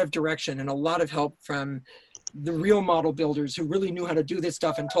lot of direction and a lot of help from the real model builders who really knew how to do this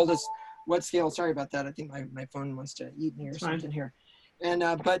stuff and told us what scale. Sorry about that. I think my phone wants to eat me or something here. And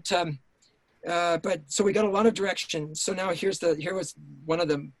but so we got a lot of direction. So now here was one of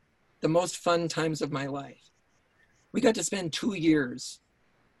the most fun times of my life. We got to spend 2 years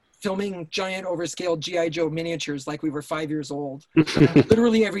filming giant overscaled G.I. Joe miniatures like we were 5 years old.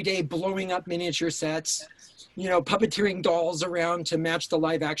 Literally every day blowing up miniature sets, puppeteering dolls around to match the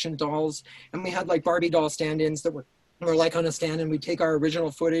live action dolls. And we had like Barbie doll stand-ins that were like on a stand, and we'd take our original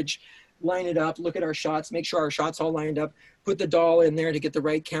footage, line it up, look at our shots, make sure our shots all lined up, put the doll in there to get the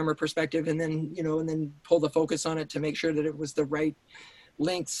right camera perspective, and then, and then pull the focus on it to make sure that it was the right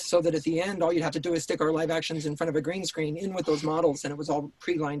lengths, so that at the end, all you'd have to do is stick our live actions in front of a green screen in with those models, and it was all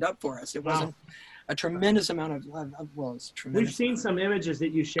pre-lined up for us. It wasn't a tremendous amount of well, it's tremendous. We've seen some images that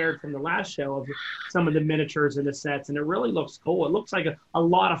you shared from the last show of some of the miniatures and the sets, and it really looks cool. It looks like a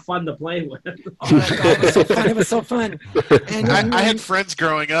lot of fun to play with. It was so fun. And I had friends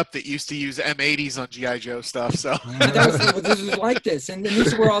growing up that used to use M80s on G.I. Joe stuff. So this was like this, and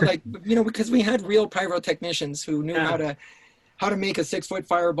these were all like, because we had real pyrotechnicians who knew how to make a 6-foot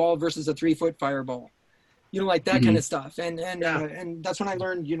fireball versus a 3-foot fireball. Like that kind of stuff. And that's when I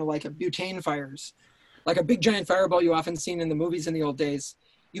learned, like butane fires, like a big giant fireball you often seen in the movies in the old days.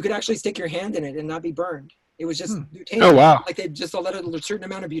 You could actually stick your hand in it and not be burned. It was just butane. Oh, wow. Like they just let a certain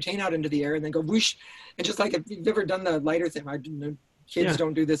amount of butane out into the air and then go whoosh. And just like if you've ever done the lighter thing, kids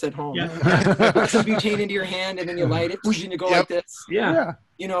don't do this at home. You put some butane into your hand and then you light it whoosh, and you go like this. Yeah.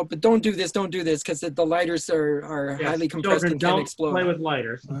 But don't do this, because the lighters are highly compressed and can explode. Play with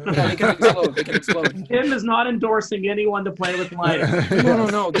lighters. Yeah, they can explode. Tim is not endorsing anyone to play with lighters.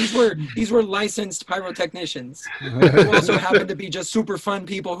 No. These were licensed pyrotechnicians who also happened to be just super fun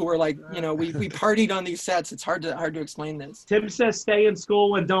people who were like, we partied on these sets. It's hard to explain this. Tim says stay in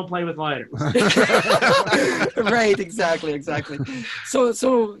school and don't play with lighters. Right, exactly. So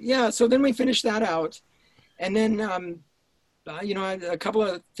then we finished that out, and then a couple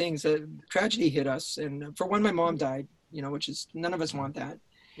of things. Tragedy hit us, and for one, my mom died. Which is, none of us want that.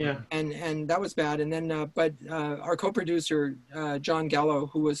 Yeah. And that was bad. And then, but our co-producer John Gallo,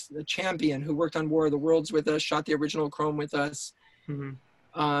 who was a champion, who worked on War of the Worlds with us, shot the original Chrome with us.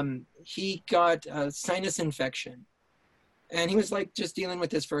 He got a sinus infection, and he was like just dealing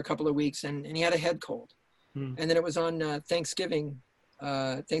with this for a couple of weeks, and he had a head cold. And then it was on Thanksgiving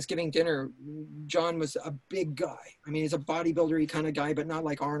dinner. John was a big guy. I mean, he's a bodybuilder-y kind of guy, but not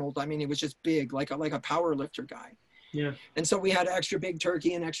like Arnold. I mean, he was just big, like a power lifter guy. Yeah. And so we had extra big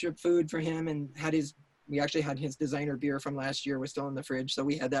turkey and extra food for him, and we actually had his designer beer from last year was still in the fridge, so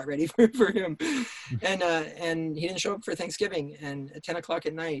we had that ready for him. And he didn't show up for Thanksgiving. And at 10 o'clock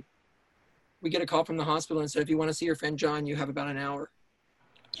at night, we get a call from the hospital and said, if you want to see your friend John, you have about an hour.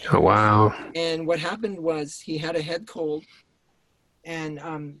 Oh, wow. And what happened was he had a head cold, and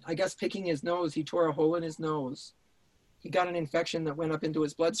I guess picking his nose, he tore a hole in his nose. He got an infection that went up into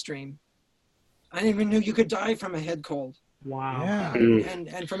his bloodstream. I didn't even know you could die from a head cold. Wow. Yeah.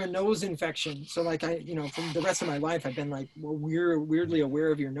 And from a nose infection. So like from the rest of my life, I've been like weirdly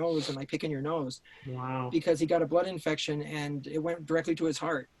aware of your nose and like picking your nose. Wow. Because he got a blood infection and it went directly to his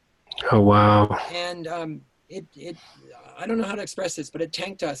heart. Oh, wow. And it I don't know how to express this, but it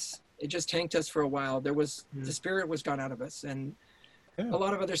tanked us. It just tanked us for a while. The spirit was gone out of us, and a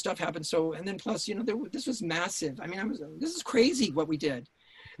lot of other stuff happened. So, and then plus, this was massive. I mean, this is crazy what we did.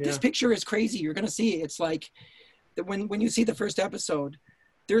 Yeah. This picture is crazy. You're going to see, it's like that when you see the first episode,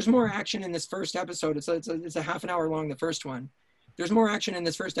 there's more action in this first episode. It's a half an hour long, the first one. There's more action in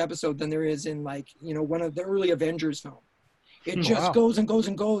this first episode than there is in, like, you know, one of the early Avengers film. It just goes and goes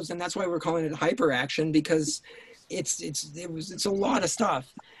and goes, and that's why we're calling it hyper action, because it's a lot of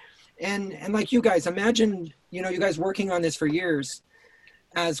stuff. And like you guys, imagine, you know, you guys working on this for years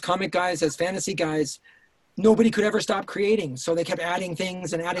as comic guys, as fantasy guys. Nobody could ever stop creating, so they kept adding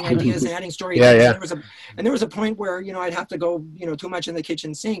things and adding ideas and adding stories. Yeah. And there was a point where, you know, I'd have to go, you know, too much in the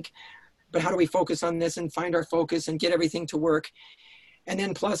kitchen sink. But how do we focus on this and find our focus and get everything to work? And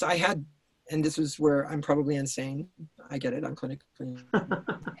then plus I had, and this is where I'm probably insane. I get it. I'm clinically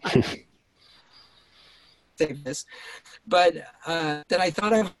save this, but that I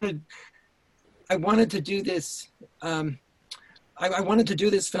thought I wanted to do this. I wanted to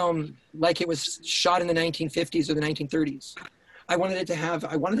do this film like it was shot in the 1950s or the 1930s. I wanted it to have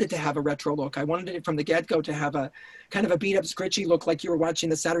a retro look. I wanted it from the get-go to have a kind of a beat-up, scritchy look, like you were watching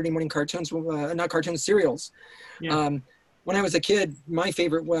the Saturday morning cartoons, not cartoons, serials. Yeah. When I was a kid, my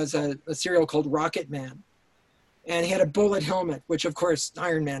favorite was a serial called Rocket Man. And he had a bullet helmet, which of course,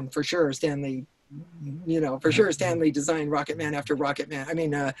 Iron Man, for sure, Stanley, you know, for sure Stanley designed Rocket Man after Rocket Man. I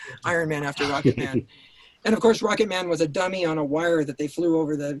mean, Iron Man after Rocket Man. And of course, Rocket Man was a dummy on a wire that they flew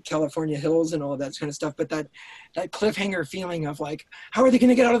over the California hills and all of that kind of stuff. But that cliffhanger feeling of like, how are they going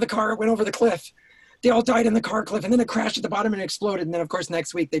to get out of the car? It went over the cliff. They all died in the car cliff, and then it crashed at the bottom and exploded. And then, of course,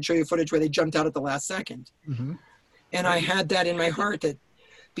 next week they'd show you footage where they jumped out at the last second. Mm-hmm. And I had that in my heart, that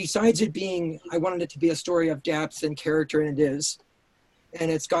besides it being, I wanted it to be a story of depth and character, and it is.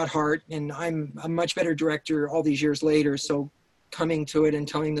 And it's got heart, and I'm a much better director all these years later. So coming to it and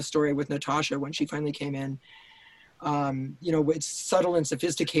telling the story with Natasha when she finally came in, you know, it's subtle and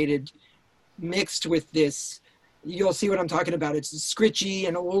sophisticated mixed with this. You'll see what I'm talking about. It's scritchy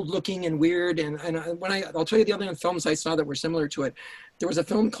and old looking and weird. And I'll tell you the other films I saw that were similar to it. There was a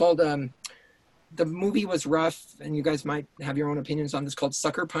film called, the movie was rough, and you guys might have your own opinions on this, called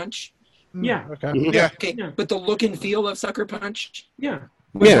Sucker Punch. Yeah. Okay. Yeah. Okay. Yeah. But the look and feel of Sucker Punch. Yeah.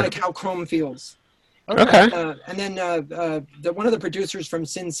 Was like how Chrome feels. Okay. And then one of the producers from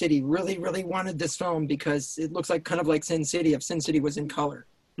Sin City really, really wanted this film because it looks like kind of like Sin City if Sin City was in color.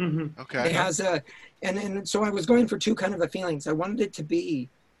 Mm-hmm. Okay. It has and so I was going for two kind of the feelings. I wanted it to be,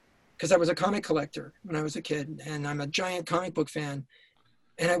 because I was a comic collector when I was a kid, and I'm a giant comic book fan.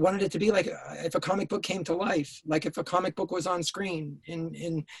 And I wanted it to be like if a comic book came to life, like if a comic book was on screen.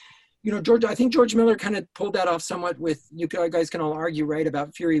 And you know, I think George Miller kind of pulled that off somewhat with, you guys can all argue, right,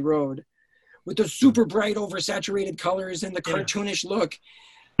 about Fury Road, with the super bright, oversaturated colors and the cartoonish look.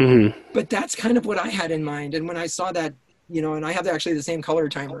 Mm-hmm. But that's kind of what I had in mind. And when I saw that, you know, and I have actually the same color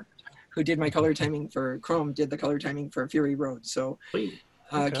timer who did my color timing for Chrome, did the color timing for Fury Road. So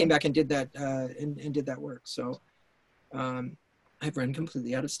came back and did that and did that work. So I've run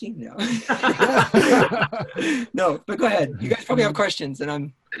completely out of steam now. No, but go ahead. You guys probably have questions, and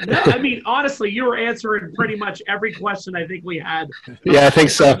I'm. No, I mean, honestly, you were answering pretty much every question I think we had. Yeah, I think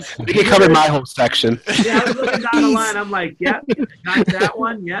so. I think you covered my whole section. Yeah, I was looking down the line. I'm like, yep, got that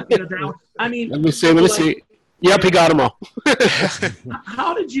one. Yep, got that one. I mean, let me see. Yep, he got them all.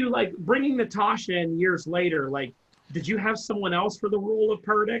 How did you, like, bringing Natasha in years later? Like, did you have someone else for the role of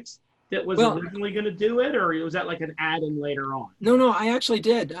Perdix that was originally going to do it, or was that like an add-in later on? No, I actually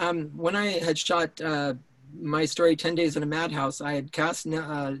did. When I had shot my story 10 Days in a Madhouse, I had cast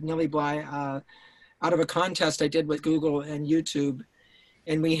Nellie Bly out of a contest I did with Google and YouTube,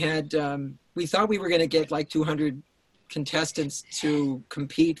 and we had we thought we were going to get like 200 contestants to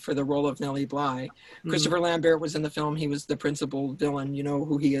compete for the role of Nellie Bly. Mm-hmm. Christopher Lambert was in the film. He was the principal villain. You know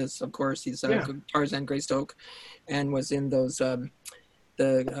who he is, of course. He's Tarzan Greystoke, and was in those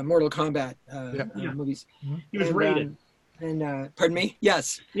the Mortal Kombat movies. Mm-hmm. He was rated. And pardon me?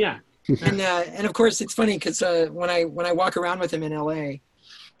 Yes. Yeah. And of course it's funny because when I walk around with him in LA,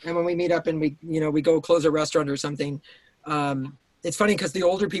 and when we meet up and we go close a restaurant or something, it's funny because the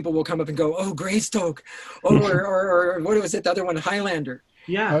older people will come up and go, "Oh, Greystoke," or what was it? The other one, Highlander.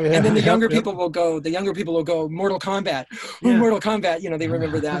 Yeah. Oh, yeah. And then the younger people will go. Mortal Kombat. Oh, Mortal Kombat. You know, they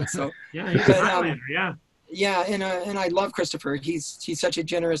remember that. So yeah, he's a Highlander. Yeah. Yeah, and I love Christopher. He's such a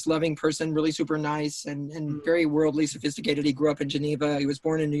generous, loving person, really super nice and very worldly, sophisticated. He grew up in Geneva. He was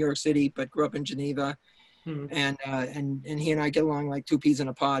born in New York City, but grew up in Geneva. Mm-hmm. And he and I get along like two peas in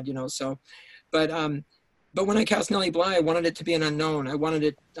a pod, you know. So, but But when I cast Nellie Bly, I wanted it to be an unknown. I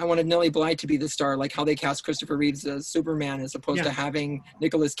wanted Nellie Bly to be the star, like how they cast Christopher Reeves as Superman, as opposed to having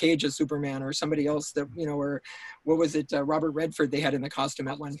Nicolas Cage as Superman or somebody else that, you know, or what was it, Robert Redford they had in the costume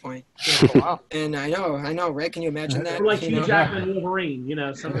at one point. Oh, wow. And I know, right? Can you imagine that? Or like you Hugh know? Jackman Wolverine, you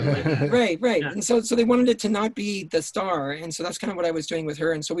know, something like that. Right. Yeah. And so they wanted it to not be the star. And so that's kind of what I was doing with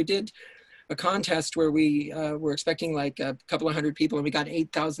her. And so we did a contest where we were expecting like a couple of hundred people, and we got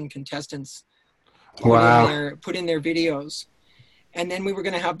 8,000 contestants Wow. put in their videos. And then we were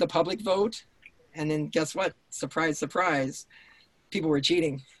going to have the public vote. And then guess what? Surprise, surprise. People were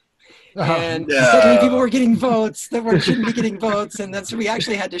cheating. And suddenly people were getting votes that shouldn't be getting votes. And we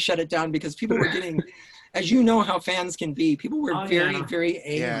actually had to shut it down because people were getting, as you know how fans can be, people were very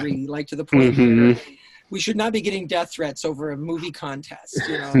angry, like to the point where we should not be getting death threats over a movie contest.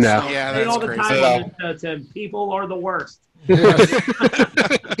 You know? No. So, Yeah, Say that's all the crazy. time to people are the worst.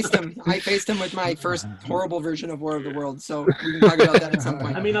 I faced him with my first horrible version of War of the Worlds, so we can talk about that at some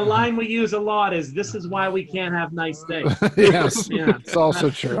point. I mean, a line we use a lot is, "This is why we can't have nice days." Yes, Yeah. it's also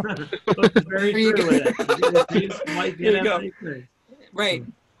true. It's very There you true. go. There you go. Right.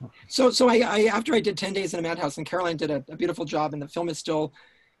 So I after I did 10 Days in a Madhouse, and Caroline did a beautiful job, and the film is still,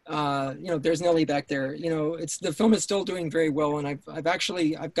 you know, there's Nellie back there. You know, the film is still doing very well, and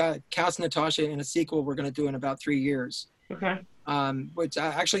I've got cast Natasha in a sequel we're going to do in about 3 years. Okay. Which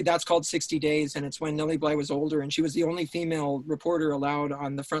actually that's called 60 Days, and it's when Nellie Bly was older, and she was the only female reporter allowed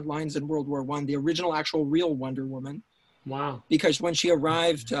on the front lines in World War I, the original actual real Wonder Woman. Wow. Because when she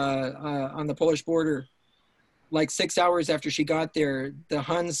arrived on the Polish border, like 6 hours after she got there, the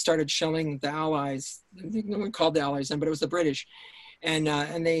Huns started shelling the Allies. No one called the Allies then, but it was the British. And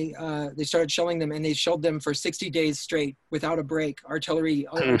they started shelling them, and they shelled them for 60 days straight without a break, artillery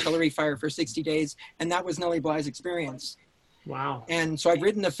fire for 60 days. And that was Nellie Bly's experience. Wow. And so I've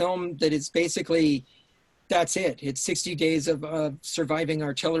written a film that is basically, that's it. It's 60 days of surviving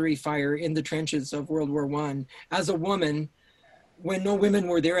artillery fire in the trenches of World War I as a woman, when no women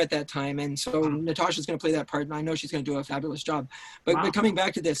were there at that time. And so Natasha's going to play that part, and I know she's going to do a fabulous job. But coming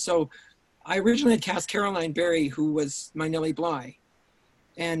back to this, so I originally had cast Caroline Berry, who was my Nellie Bly.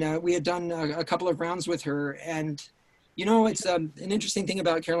 And we had done a couple of rounds with her. And, you know, it's an interesting thing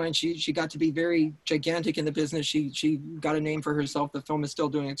about Caroline. She got to be very gigantic in the business. She got a name for herself. The film is still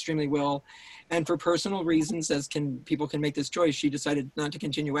doing extremely well. And for personal reasons, people can make this choice, she decided not to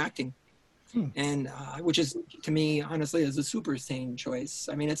continue acting. And which is, to me, honestly, is a super sane choice.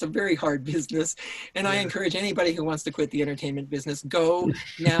 I mean, it's a very hard business, and I encourage anybody who wants to quit the entertainment business, go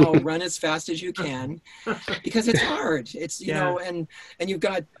now, run as fast as you can, because it's hard. It's, you know, and you've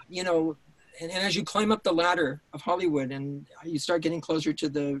got, you know, and as you climb up the ladder of Hollywood and you start getting closer to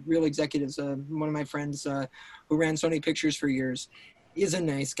the real executives, one of my friends who ran Sony Pictures for years is a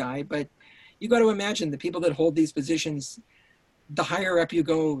nice guy, but you got to imagine the people that hold these positions, the higher up you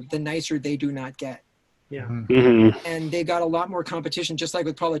go, the nicer they do not get. Yeah. And they got a lot more competition, just like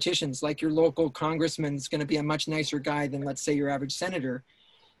with politicians. Like your local congressman is going to be a much nicer guy than, let's say, your average senator,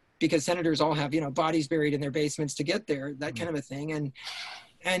 because senators all have, you know, bodies buried in their basements to get there, that kind of a thing.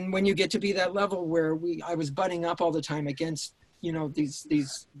 And when you get to be that level where I was butting up all the time against, you know,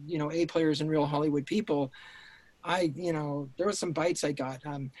 these you know, A players and real Hollywood people, you know, there was some bites I got.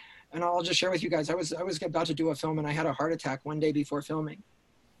 And I'll just share with you guys, I was about to do a film, and I had a heart attack one day before filming.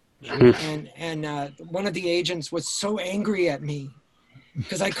 And one of the agents was so angry at me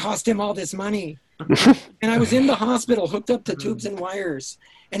because I cost him all this money. And I was in the hospital hooked up to tubes and wires,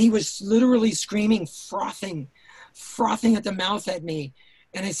 and he was literally screaming, frothing at the mouth at me.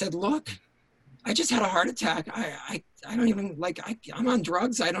 And I said, look, I just had a heart attack. I don't even, like, I'm on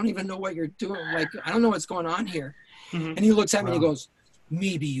drugs. I don't even know what you're doing. Like, I don't know what's going on here. And he looks at me and he goes,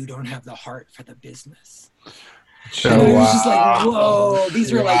 maybe you don't have the heart for the business. And I was just like, whoa,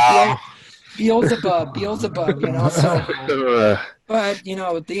 these are like Beelzebub, you know. So, but, you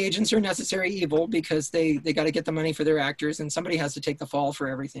know, the agents are necessary evil because they got to get the money for their actors, and somebody has to take the fall for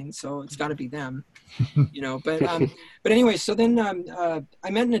everything. So it's got to be them, you know. But anyway, so then I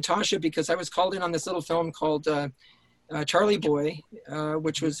met Natasha because I was called in on this little film called Charlie Boy,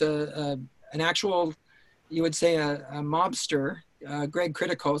 which was an actual, you would say, a mobster. Greg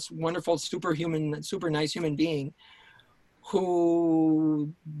Kritikos, wonderful, super nice human being,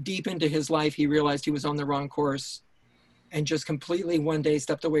 who deep into his life, he realized he was on the wrong course and just completely one day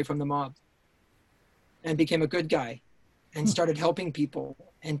stepped away from the mob and became a good guy and started helping people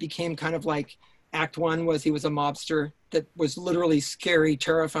and became kind of like Act One was he was a mobster that was literally scary,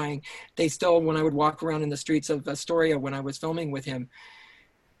 terrifying. They still, when I would walk around in the streets of Astoria when I was filming with him,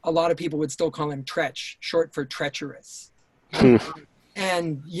 a lot of people would still call him Tretch, short for treacherous.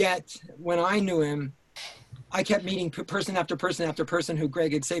 And yet, when I knew him, I kept meeting person after person after person who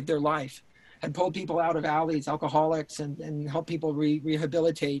Greg had saved their life, had pulled people out of alleys, alcoholics, and helped people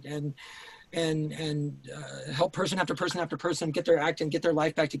rehabilitate and help person after person after person get their act and get their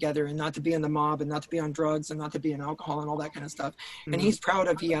life back together, and not to be in the mob and not to be on drugs and not to be in alcohol and all that kind of stuff. Mm-hmm. And he's proud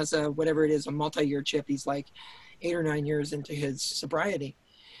of, he has a, whatever it is, a multi-year chip. He's like 8 or 9 years into his sobriety.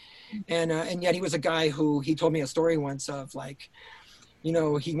 And yet he was a guy who, he told me a story once of like, you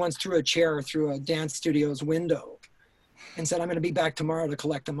know, he once threw a chair through a dance studio's window and said, I'm going to be back tomorrow to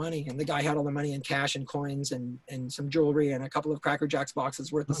collect the money. And the guy had all the money in cash and coins and some jewelry and a couple of Cracker Jacks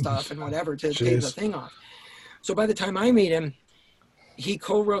boxes worth of stuff and whatever to pay the thing off. So by the time I meet him, he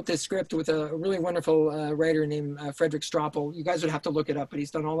co-wrote this script with a really wonderful writer named Frederick Stroppel. You guys would have to look it up, but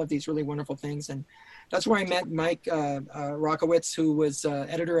he's done all of these really wonderful things. And that's where I met Mike Rockowitz, who was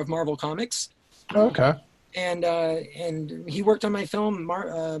editor of Marvel Comics. Okay. And he worked on my film.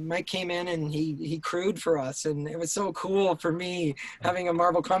 Mike came in and he crewed for us, and it was so cool for me having a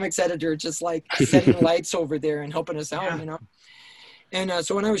Marvel Comics editor just like setting lights over there and helping us out, you know. And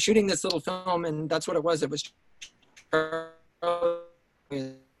so when I was shooting this little film, and that's what it was the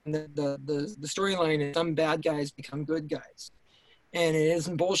storyline is some bad guys become good guys. And it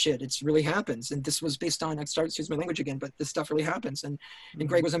isn't bullshit. It's really happens. And this was based on, I started to use my language again, but this stuff really happens. And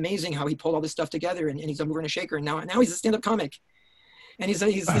Greg was amazing how he pulled all this stuff together, and he's a mover and a shaker. And now he's a stand-up comic, and he's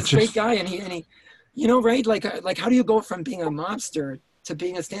this great guy. And he, you know, right? Like how do you go from being a mobster to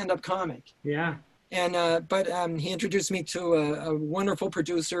being a stand-up comic? Yeah. And, but he introduced me to a wonderful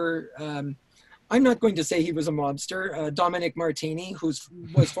producer. I'm not going to say he was a mobster, Dominic Martini, was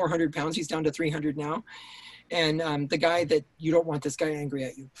 400 pounds. He's down to 300 now. And the guy that you don't want this guy angry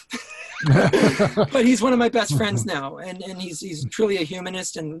at you, but he's one of my best friends now. And he's truly a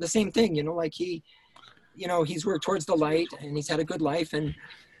humanist, and the same thing, you know, like he, you know, he's worked towards the light and he's had a good life. And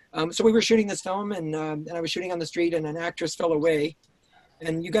so we were shooting this film, and I was shooting on the street, and an actress fell away.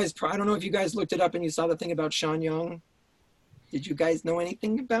 And you guys, I don't know if you guys looked it up and you saw the thing about Sean Young. Did you guys know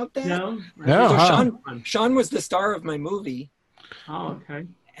anything about that? No. So Sean was the star of my movie. Oh, okay.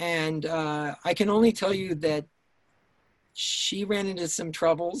 And I can only tell you that she ran into some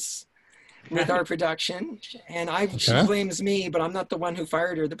troubles with our production, and she blames me, but I'm not the one who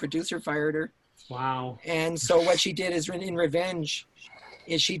fired her. The producer fired her. Wow. And so what she did is, in revenge,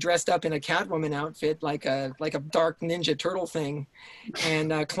 is she dressed up in a Catwoman outfit, like a dark Ninja Turtle thing,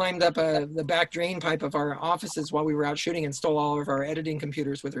 and climbed up the back drain pipe of our offices while we were out shooting and stole all of our editing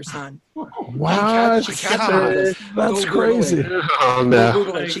computers with her son. Wow, She cat-burgled us. That's crazy. Oh no!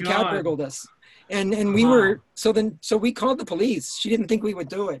 Google it. She cat-burgled us, and we were so we called the police. She didn't think we would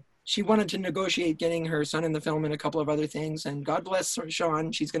do it. She wanted to negotiate getting her son in the film and a couple of other things. And God bless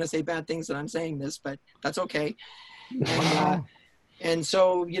Sean. She's going to say bad things that I'm saying this, but that's okay. And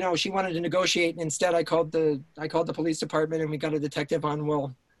so, you know, she wanted to negotiate, and instead I called the police department, and we got a detective on.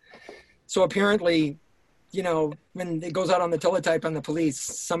 Well, so apparently, you know, when it goes out on the teletype on the police,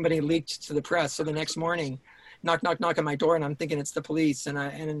 somebody leaked to the press. So the next morning, knock, knock, knock on my door, and I'm thinking it's the police. And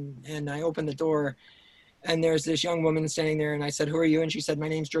I opened the door, and there's this young woman standing there, and I said, "Who are you?" And she said, "My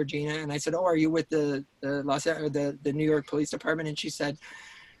name's Georgina." And I said, "Oh, are you with the New York Police Department?" And she said,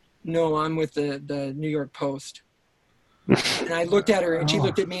 "No, I'm with the New York Post." And I looked at her, and she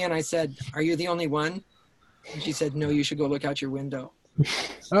looked at me, and I said, "Are you the only one?" And she said, "No, you should go look out your window."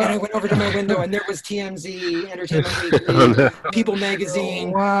 And I went over to my window, and there was TMZ, Entertainment Weekly, People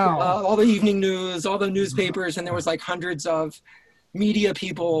Magazine, all the evening news, all the newspapers, and there was like hundreds of media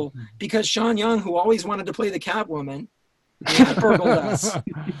people, because Sean Young, who always wanted to play the Catwoman, cat-burgled us.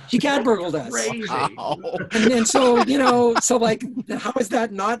 She cat-burgled us. Crazy. And so, you know, so like, how is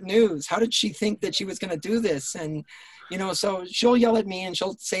that not news? How did she think that she was going to do this? And, you know, so she'll yell at me, and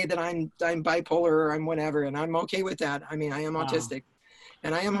she'll say that I'm bipolar or I'm whatever, and I'm okay with that. I mean, I am autistic,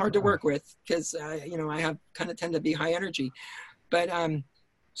 and I am hard to work with, because, you know, I have kind of tend to be high energy. But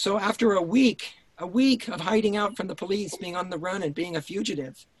so after a week of hiding out from the police, being on the run and being a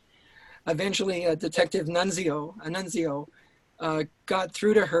fugitive, eventually Detective Nunzio got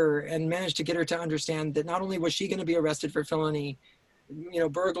through to her and managed to get her to understand that not only was she going to be arrested for felony, you know,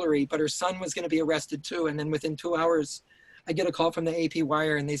 burglary, but her son was going to be arrested too. And then within 2 hours, I get a call from the AP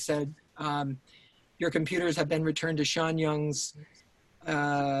Wire, and they said, "Your computers have been returned to Sean Young's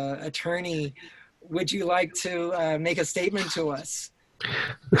attorney. Would you like to make a statement to us?"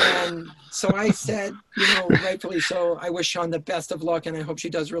 And so I said, you know, rightfully so, I wish Sean the best of luck, and I hope she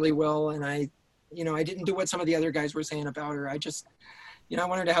does really well. And I didn't do what some of the other guys were saying about her. I just, you know, I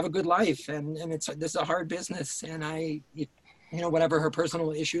want her to have a good life, and this is a hard business. And you know, whatever her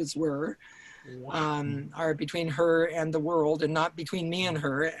personal issues were, are between her and the world, and not between me and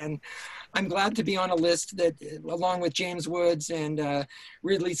her. And I'm glad to be on a list that, along with James Woods and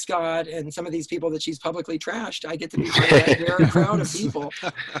Ridley Scott and some of these people that she's publicly trashed, I get to be part of that rare crowd of people.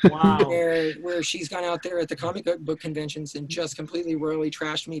 Wow. Where she's gone out there at the comic book conventions and just completely royally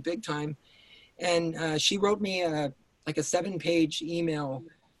trashed me big time. And she wrote me like a 7-page email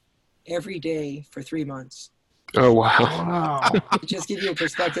every day for 3 months. Oh, wow. Wow. To just give you a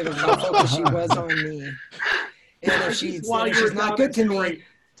perspective of how focused she was on me. And if she's not good to me,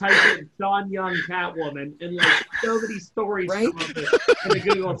 type in Sean Young Catwoman, and like so many stories right? come up in the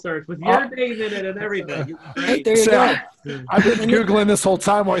Google search with your name in it and everything. Right, there you go. I've been Googling this whole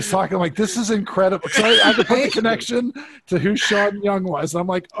time while he's talking. I'm like, this is incredible. So I had to put the connection to who Sean Young was. I'm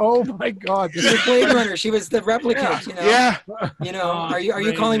like, oh my God. She was Blade Runner. She was the replicant, you know. Yeah. You know, Oh, are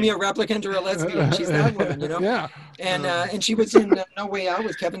you calling me a replicant or a lesbian? She's that woman, you know. Yeah. And she was in No Way Out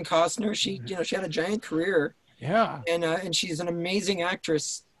with Kevin Costner. She had a giant career. Yeah. And she's an amazing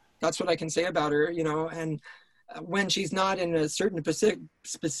actress. That's what I can say about her, you know. And when she's not in a certain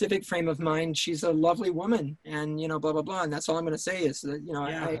specific frame of mind, she's a lovely woman, and you know, blah blah blah. And that's all I'm going to say is that, you know,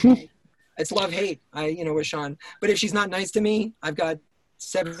 it's love hate. With Sean. But if she's not nice to me, I've got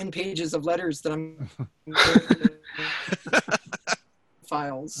 7 pages of letters that I'm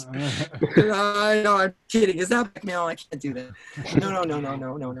files. No, I'm kidding. Is that blackmail? I can't do that.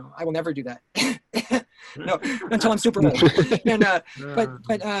 No. I will never do that. No, until I'm super old. And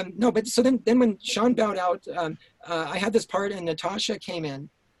but so then when Sean bowed out, I had this part and Natasha came in,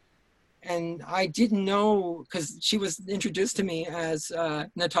 and I didn't know, because she was introduced to me as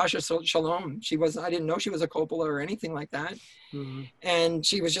Natasha Shalom. I didn't know she was a Coppola or anything like that. Mm-hmm. And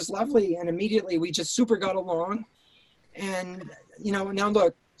she was just lovely, and immediately we just super got along. And you know, now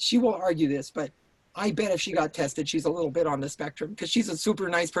look, she will argue this, but I bet if she got tested, she's a little bit on the spectrum, because she's a super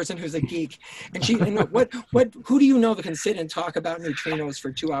nice person who's a geek. And who do you know that can sit and talk about neutrinos for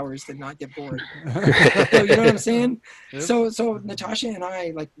 2 hours and not get bored? So, you know what I'm saying? Yep. So Natasha and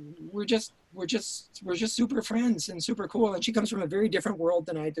I, like, we're just super friends and super cool. And she comes from a very different world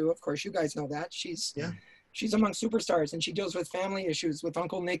than I do. Of course, you guys know that. She's among superstars, and she deals with family issues with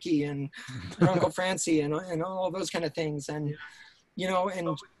Uncle Nicky and Uncle Francie and all of those kind of things. And you know,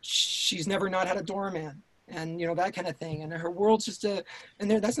 and she's never not had a doorman, and you know, that kind of thing. And her world's just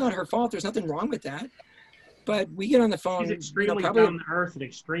that's not her fault. There's nothing wrong with that. But we get on the phone. She's extremely down to earth and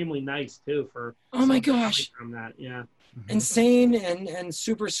extremely nice too. Oh my gosh, from that, yeah. Insane and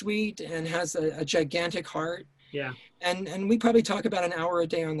super sweet, and has a gigantic heart. Yeah. And we probably talk about an hour a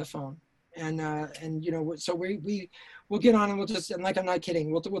day on the phone. And you know, so we'll get on and we'll just, and like, I'm not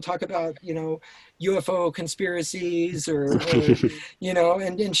kidding, we'll talk about, you know, UFO conspiracies or you know,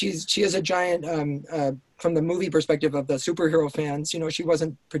 and she is a giant from the movie perspective of the superhero fans. You know, she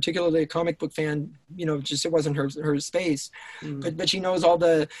wasn't particularly a comic book fan, you know, just it wasn't her space. But she knows all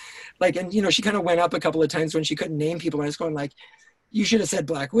the, like, and you know, she kind of went up a couple of times when she couldn't name people, and I was going like, you should have said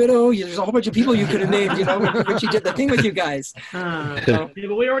Black Widow. There's a whole bunch of people you could have named, you know, when she did the thing with you guys. Yeah, but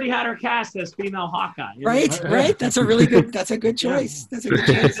we already had her cast as female Hawkeye. Right. That's a good choice. That's a good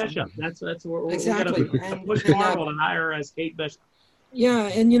choice. Bishop. That's what we're exactly. And push Marvel and hire her as Kate Bishop. Yeah,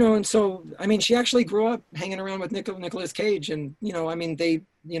 and you know, and so I mean, she actually grew up hanging around with Nicolas Cage, and you know, I mean, they,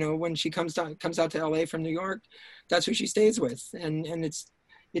 you know, when she comes out to LA from New York, that's who she stays with, and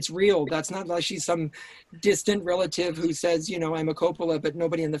it's real. That's not like she's some distant relative who says, you know, I'm a Coppola, but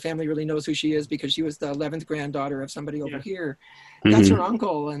nobody in the family really knows who she is because she was the 11th granddaughter of somebody over here. That's her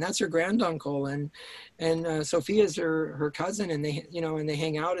uncle, and that's her granduncle, and Sophia's her cousin, and they, you know, and they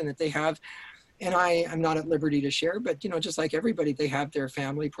hang out, and that they have, and I'm not at liberty to share, but you know, just like everybody, they have their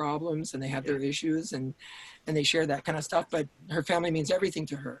family problems and they have their issues, and they share that kind of stuff. But her family means everything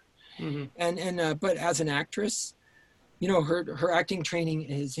to her, but as an actress, you know, her acting training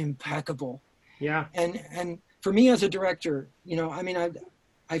is impeccable. Yeah. And for me as a director, you know, I mean,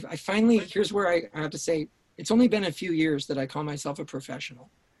 I finally, here's where I have to say, it's only been a few years that I call myself a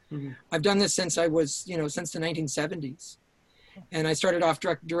professional. I've done this since I was, you know, since the 1970s. And I started off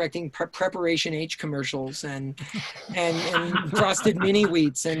directing Preparation H commercials and Frosted Mini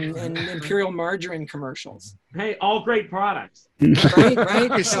Wheats and Imperial Margarine commercials. Hey, all great products.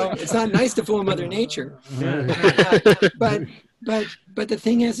 Right. So it's not nice to fool Mother Nature. But the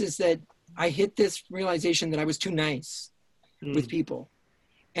thing is that I hit this realization that I was too nice with people,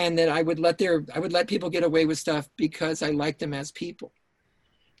 and that I would let people get away with stuff because I liked them as people.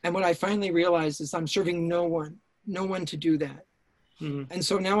 And what I finally realized is I'm serving no one to do that. And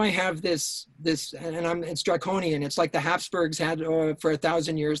so now I have this, and it's draconian. It's like the Habsburgs had for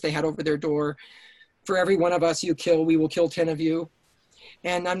 1,000 years. They had over their door, for every one of us you kill, we will kill 10 of you.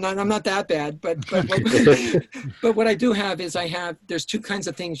 And I'm not that bad, but but what I do have is there's two kinds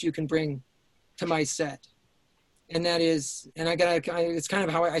of things you can bring to my set. And that is, and it's kind of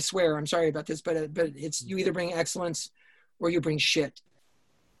how I swear, I'm sorry about this, but it's, you either bring excellence or you bring shit.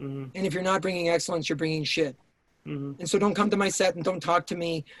 Mm-hmm. And if you're not bringing excellence, you're bringing shit. Mm-hmm. And so don't come to my set and don't talk to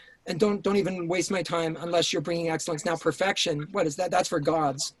me and don't even waste my time unless you're bringing excellence. Now, perfection, what is that? That's for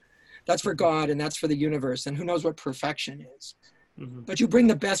gods. That's for God, and that's for the universe. And who knows what perfection is. Mm-hmm. But you bring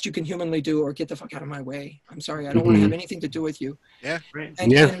the best you can humanly do, or get the fuck out of my way. I'm sorry. I don't want to have anything to do with you. Yeah. Right.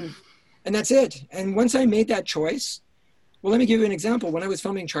 And that's it. And once I made that choice, well, let me give you an example. When I was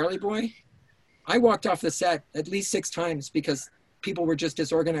filming Charlie Boy, I walked off the set at least 6 times because people were just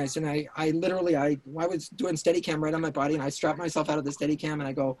disorganized. And I was doing Steadicam right on my body, and I strapped myself out of the Steadicam and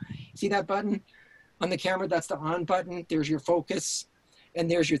I go, see that button on the camera? That's the on button. There's your focus and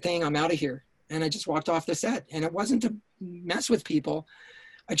there's your thing. I'm out of here. And I just walked off the set, and it wasn't to mess with people.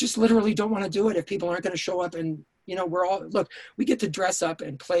 I just literally don't want to do it if people aren't going to show up. And, you know, we get to dress up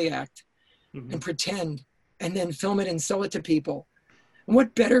and play act and pretend and then film it and sell it to people. And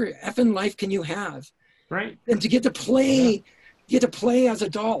what better effing life can you have? Right. Than to get to play, as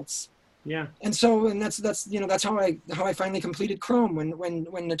adults. Yeah. And so, and that's you know, that's how I finally completed Chrome.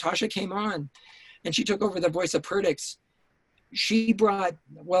 When Natasha came on and she took over the voice of Perdix, she brought,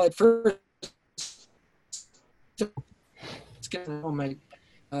 well, at first, oh my,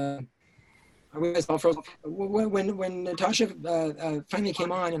 I realized all frozen. When Natasha finally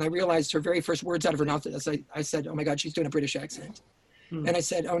came on, and I realized her very first words out of her mouth, I said, "Oh my God, she's doing a British accent," and I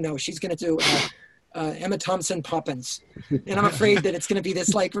said, "Oh no, she's going to do Emma Thompson Poppins," and I'm afraid that it's going to be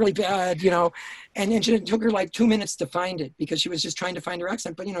this like really bad, you know. And it took her like 2 minutes to find it because she was just trying to find her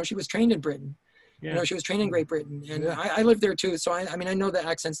accent. But you know, she was trained in Britain. Yeah. You know, she was trained in Great Britain, and I lived there too. So I mean, I know the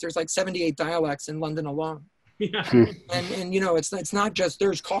accents. There's like 78 dialects in London alone. Yeah. And you know, it's not just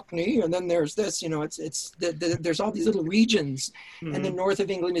there's Cockney and then there's this, you know, there's all these little regions, and the north of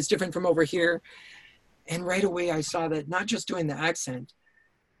England is different from over here. And right away I saw that not just doing the accent,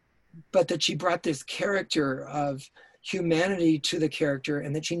 but that she brought this character of humanity to the character,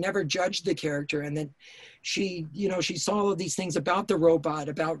 and that she never judged the character, and that she, you know, she saw all of these things about the robot,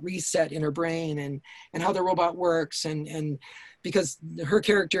 about reset in her brain and how the robot works, and because her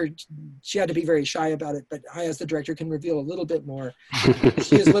character, she had to be very shy about it, but I, as the director, can reveal a little bit more.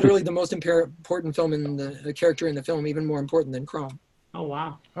 She is literally the most important film in the character in the film, even more important than Chrome. Oh,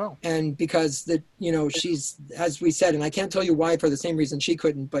 wow. Oh. And because you know, she's, as we said, and I can't tell you why for the same reason she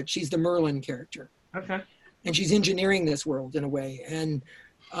couldn't, but she's the Merlin character. Okay. And she's engineering this world in a way.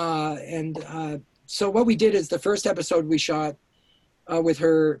 So what we did is the first episode we shot with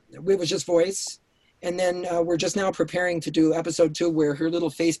her, it was just voice. And then we're just now preparing to do episode 2 where her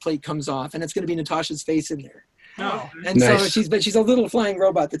little faceplate comes off, and it's going to be Natasha's face in there. Oh. And Nice. so she's a little flying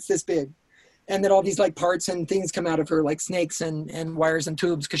robot that's this big. And then all these like parts and things come out of her, like snakes and wires and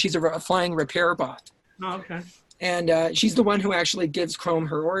tubes, because she's a flying repair bot. Oh, okay. And she's the one who actually gives Chrome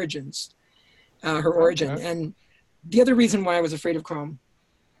her origins, her origin. Okay. And the other reason why I was afraid of Chrome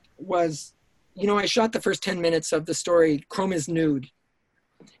was, you know, I shot the first 10 minutes of the story. Chrome is nude,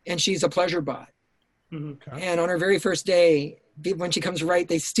 and she's a pleasure bot. Okay. And on her very first day, when she comes right,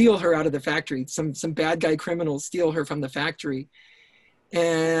 they steal her out of the factory. Some bad guy criminals steal her from the factory,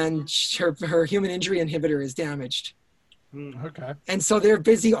 and her human injury inhibitor is damaged. Okay. And so they're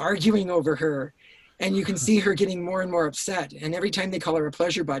busy arguing over her, and you can see her getting more and more upset. And every time they call her a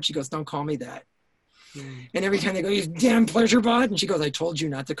pleasure bot, she goes, "Don't call me that." And every time they go, "You damn pleasure bot," and she goes, "I told you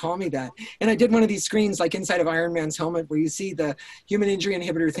not to call me that." And I did one of these screens like inside of Iron Man's helmet where you see the human injury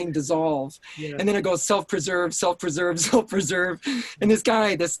inhibitor thing dissolve. Yeah. And then it goes self-preserve, self-preserve, self-preserve. And this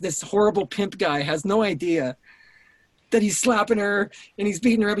guy, this horrible pimp guy, has no idea that he's slapping her and he's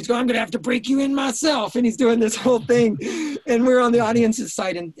beating her up. He's going, "I'm going to have to break you in myself." And he's doing this whole thing. And we're on the audience's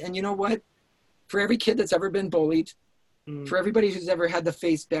side. And you know what? For every kid that's ever been bullied, for everybody who's ever had to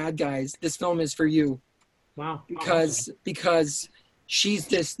face bad guys, this film is for you. Wow. Because she's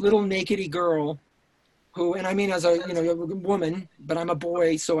this little nakedy girl who, and I mean as a, you know, a woman, but I'm a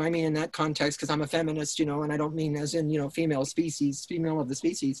boy, so I mean in that context because I'm a feminist, you know, and I don't mean as in, you know, female of the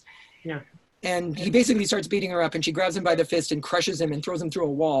species. Yeah. And he basically starts beating her up, and she grabs him by the fist and crushes him and throws him through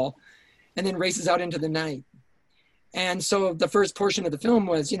a wall, and then races out into the night. And so the first portion of the film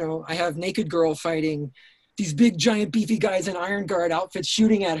was, you know, I have naked girl fighting these big, giant, beefy guys in Iron Guard outfits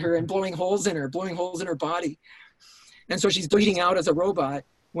shooting at her and blowing holes in her body. And so she's bleeding out as a robot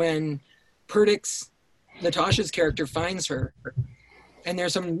when Perdix, Natasha's character, finds her. And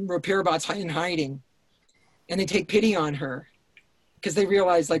there's some repair bots in hiding. And they take pity on her. because they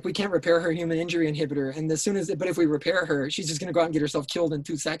realize like we can't repair her human injury inhibitor, and but if we repair her, she's just going to go out and get herself killed in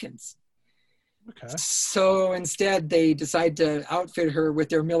 2 seconds. Okay. So instead, they decide to outfit her with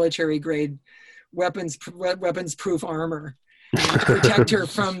their military grade weapons proof armor to protect her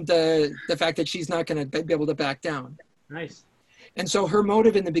from the fact that she's not going to be able to back down. Nice. And so her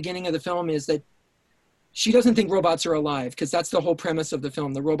motive in the beginning of the film is that she doesn't think robots are alive, because that's the whole premise of the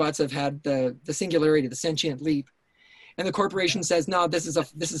film. The robots have had the singularity, the sentient leap. And the corporation says, no, this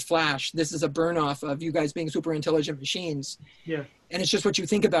is Flash. This is a burn off of you guys being super intelligent machines. Yeah. And it's just what you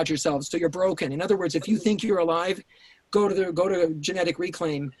think about yourselves. So you're broken. In other words, if you think you're alive, go to genetic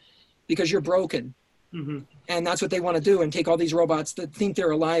reclaim, because you're broken. Mm-hmm. And that's what they want to do, and take all these robots that think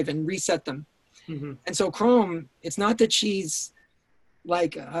they're alive and reset them. Mm-hmm. And so Chrome, it's not that she's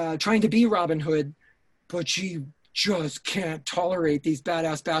like trying to be Robin Hood, but she just can't tolerate these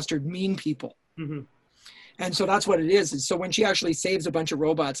badass bastard mean people. Mm-hmm. And so that's what it is. So when she actually saves a bunch of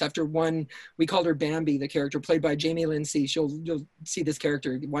robots after one, we called her Bambi, the character played by Jamie Lindsay. You'll see this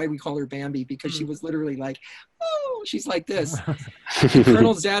character, why we call her Bambi, because she was literally like, oh, she's like this. And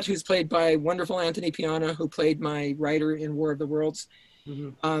Colonel Zet, who's played by wonderful Anthony Piana, who played my writer in War of the Worlds.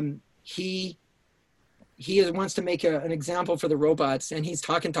 Mm-hmm. He wants to make an example for the robots, and he's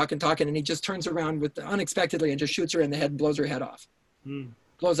talking, and he just turns around unexpectedly and just shoots her in the head and blows her head off.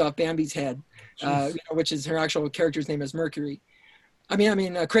 Blows off Bambi's head, which is her actual character's name is Mercury.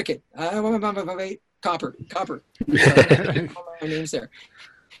 Cricket. Copper. My name's there.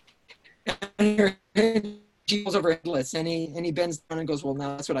 And she falls over headless, and he bends down and goes, well,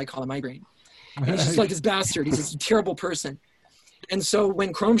 now that's what I call a migraine. And he's just like this bastard. He's this terrible person. And so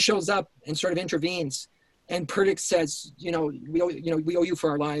when Chrome shows up and sort of intervenes, and Perdix says, we owe you for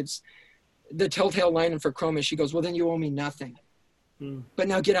our lives, the telltale line for Chrome is, she goes, well, then you owe me nothing. But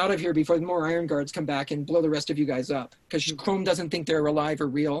now get out of here before more Iron Guards come back and blow the rest of you guys up. Because Chrome doesn't think they're alive or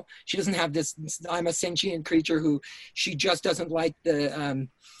real. She doesn't have this, I'm a sentient creature who she just doesn't like and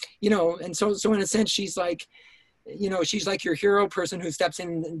so in a sense, she's like, she's like your hero person who steps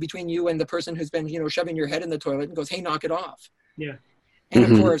in between you and the person who's been, shoving your head in the toilet and goes, hey, knock it off. Yeah. And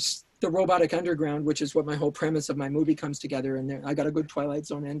of course, the robotic underground, which is what my whole premise of my movie comes together. And I got a good Twilight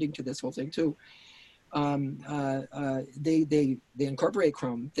Zone ending to this whole thing too. They incorporate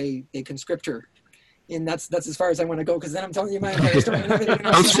Chrome. They conscript her, and that's as far as I want to go, because then I'm telling you my entire story and everything.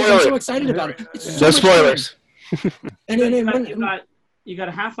 I'm so excited about it. No spoilers. You got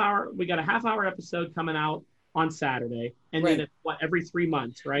a half hour. We got a half-hour episode coming out on Saturday, and then it's every 3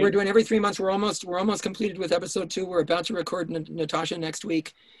 months, right? We're doing every 3 months. We're almost completed with episode 2. We're about to record Natasha next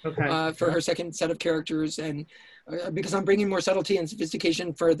week for her second set of characters, and because I'm bringing more subtlety and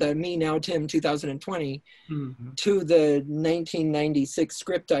sophistication for the Me Now Tim 2020 to the 1996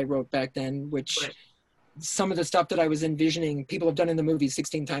 script I wrote back then, which some of the stuff that I was envisioning people have done in the movie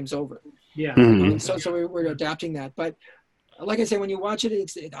 16 times over. Yeah. So we're adapting that, but like I say, when you watch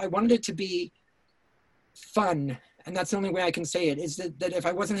it, I wanted it to be fun, and that's the only way I can say it, is that if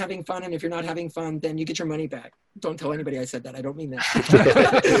I wasn't having fun, and if you're not having fun, then you get your money back. Don't tell anybody I said that. I don't mean that.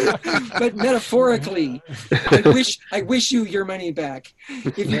 But metaphorically, I wish you your money back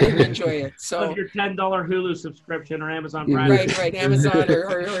if you didn't enjoy it. So your $10 Hulu subscription or Amazon Prime. Right, Amazon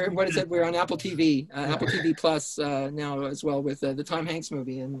or what is it? We're on Apple TV, Apple TV Plus now as well, with the Tom Hanks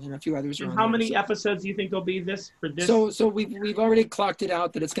movie and a few others. And how many episodes do you think there'll be for this? So we've already clocked it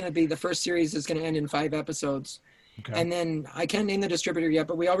out that it's going to be, the first series is going to end in 5 episodes. Okay. And then I can't name the distributor yet,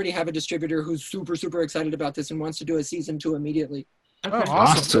 but we already have a distributor who's super, super excited about this and wants to do a season 2 immediately. Okay. Oh,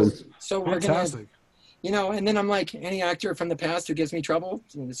 awesome. So we're going to, and then I'm like, any actor from the past who gives me trouble,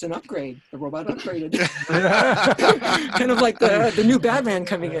 it's an upgrade. The robot upgraded. Kind of like the new Batman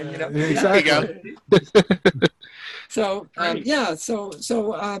coming in, Exactly. So,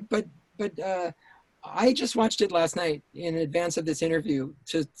 but I just watched it last night in advance of this interview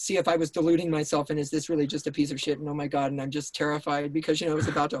to see if I was deluding myself and is this really just a piece of shit, and oh my God, and I'm just terrified because it was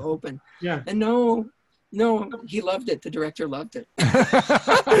about to open. Yeah. And no, he loved it. The director loved it.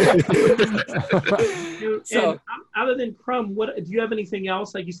 So, other than Crumb, do you have anything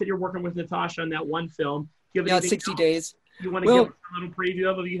else? Like you said, you're working with Natasha on that one film. Do you have 60 days. You want to give us a little preview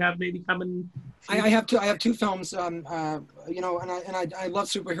of you have maybe coming? I have 2 films, and I love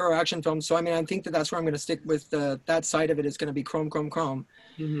superhero action films. So I think that's where I'm going to stick with. That side of it is going to be Chrome.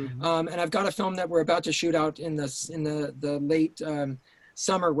 Mm-hmm. And I've got a film that we're about to shoot out in the late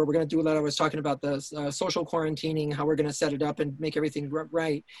summer, where we're going to do a lot. I was talking about the social quarantining, how we're going to set it up and make everything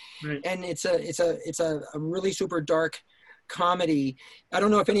right. And it's a really super dark comedy. I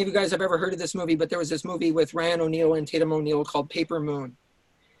don't know if any of you guys have ever heard of this movie, but there was this movie with Ryan O'Neal and Tatum O'Neal called Paper Moon,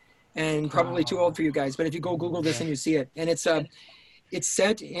 and probably too old for you guys, but if you go Google this and you see it, and It's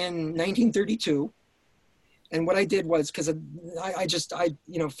set in 1932. And what I did was, because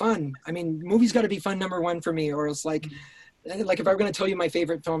fun. I mean, movies got to be fun, number one for me, or else like if I were going to tell you my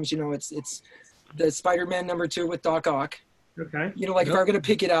favorite films, it's the Spider-Man #2 with Doc Ock. Okay. If I were going to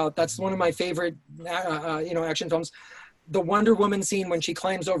pick it out, that's one of my favorite, action films. The Wonder Woman scene when she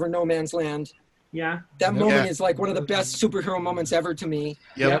climbs over no man's land. Yeah. That moment is like one of the best superhero moments ever to me.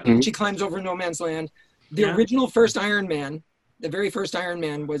 Yep. She climbs over no man's land. The original first Iron Man, the very first Iron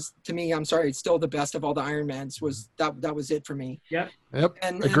Man was, to me, I'm sorry, it's still the best of all the Iron Mans. That was it for me. Yep.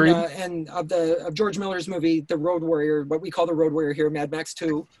 And Agreed. And of George Miller's movie, The Road Warrior, what we call The Road Warrior here, Mad Max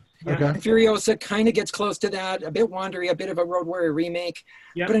 2. Okay. And Furiosa kind of gets close to that, a bit wandery, a bit of a Road Warrior remake,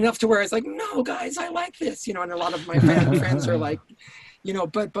 but enough to where it's like, no, guys, I like this, and a lot of my friends are like,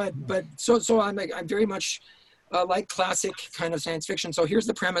 so I'm very much like classic kind of science fiction. So here's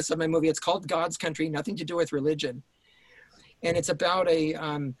the premise of my movie. It's called God's Country, nothing to do with religion. And it's about a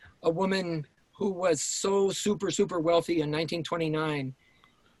woman who was so super, super wealthy in 1929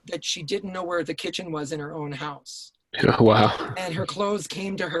 that she didn't know where the kitchen was in her own house. Wow. And her clothes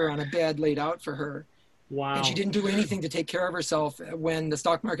came to her on a bed laid out for her. Wow. And she didn't do anything to take care of herself when the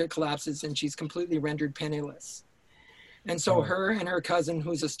stock market collapses and she's completely rendered penniless. And so her and her cousin,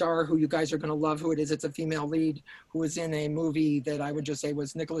 who's a star, who you guys are going to love who it is, it's a female lead, who was in a movie that I would just say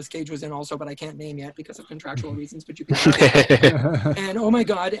was Nicolas Cage was in also, but I can't name yet because of contractual reasons, but you can. And oh my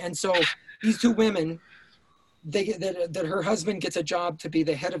God. And so these two women, that her husband gets a job to be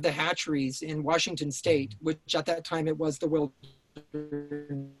the head of the hatcheries in Washington State, which at that time it was the wilderness,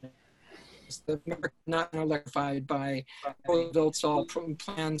 not electrified by all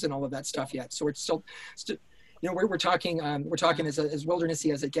plans and all of that stuff yet. So it's still we're talking as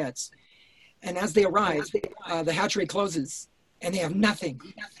wildernessy as it gets. And as they arrive, the hatchery closes and they have nothing.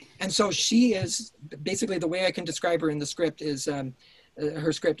 And so she is basically, the way I can describe her in the script is,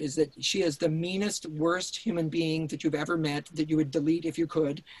 her script is that she is the meanest, worst human being that you've ever met, that you would delete if you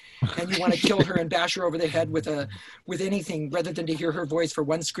could, and you want to kill her and bash her over the head with anything rather than to hear her voice for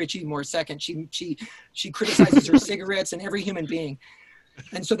one scritchy more second. She criticizes her cigarettes and every human being.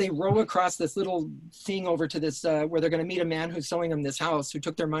 And so they row across this little thing over to this where they're going to meet a man who's selling them this house, who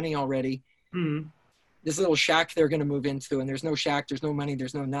took their money already. Mm-hmm. This little shack they're going to move into, and there's no shack, there's no money,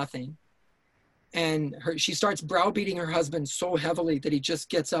 there's no nothing. And she starts browbeating her husband so heavily that he just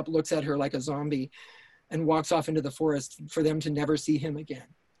gets up, looks at her like a zombie, and walks off into the forest for them to never see him again.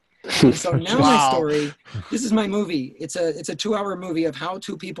 And so now my story, this is my movie. It's a 2-hour movie of how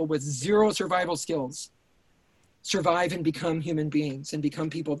two people with zero survival skills survive and become human beings and become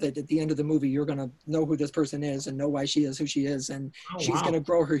people that at the end of the movie, you're going to know who this person is and know why she is who she is. And she's going to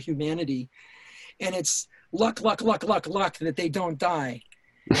grow her humanity. And it's luck that they don't die.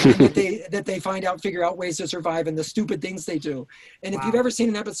 And that they figure out ways to survive and the stupid things they do. And if you've ever seen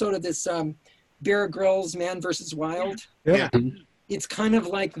an episode of this Bear Grylls Man vs. Wild, it's kind of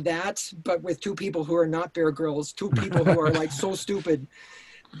like that, but with two people who are not Bear Grylls, two people who are like so stupid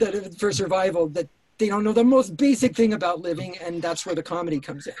that for survival that they don't know the most basic thing about living, and that's where the comedy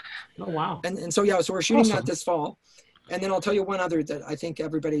comes in. Oh wow! And so so we're shooting that this fall, and then I'll tell you one other that I think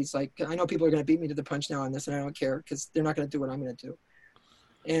everybody's like, I know people are going to beat me to the punch now on this, and I don't care because they're not going to do what I'm going to do.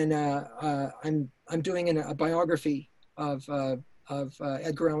 And I'm doing a biography of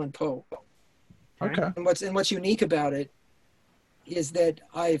Edgar Allan Poe. Okay. And what's unique about it is that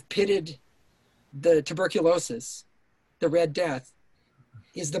I've pitted the tuberculosis, the Red Death,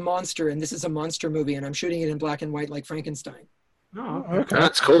 is the monster, and this is a monster movie, and I'm shooting it in black and white like Frankenstein. Oh, Okay.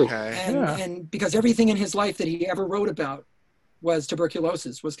 That's cool. Okay. And because everything in his life that he ever wrote about was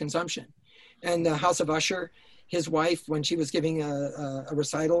tuberculosis, was consumption. And the House of Usher, his wife, when she was giving a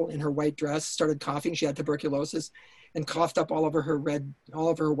recital in her white dress, started coughing. She had tuberculosis and coughed up all over her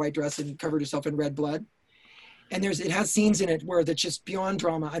white dress and covered herself in red blood. And it has scenes in it where that's just beyond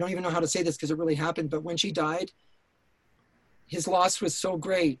drama. I don't even know how to say this because it really happened. But when she died, his loss was so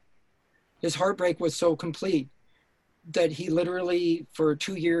great, his heartbreak was so complete, that he literally, for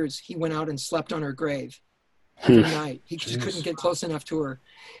 2 years, he went out and slept on her grave every night. He just couldn't get close enough to her.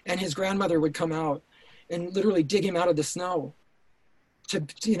 And his grandmother would come out and literally dig him out of the snow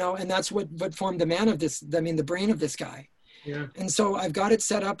and that's what formed the brain of this guy. Yeah. And so I've got it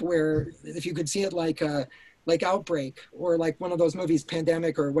set up where, if you could see it like Outbreak, or like one of those movies,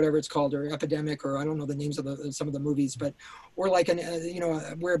 Pandemic or whatever it's called, or Epidemic, or I don't know the names of some of the movies, but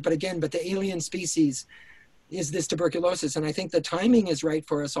the alien species is this tuberculosis. And I think the timing is right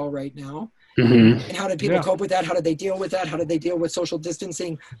for us all right now. Mm-hmm. And how did people cope with that? How did they deal with that? How did they deal with social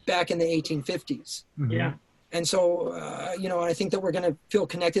distancing back in the 1850s? Mm-hmm. Yeah. And so, I think that we're going to feel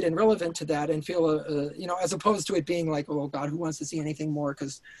connected and relevant to that, and feel, as opposed to it being like, oh God, who wants to see anything more?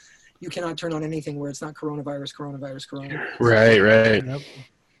 Because you cannot turn on anything where it's not coronavirus. Right. Yep.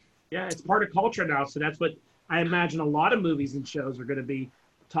 Yeah, it's part of culture now. So that's what I imagine a lot of movies and shows are going to be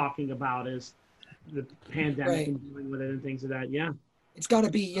talking about, is the pandemic Right. and dealing with it and things of that. Yeah. It's got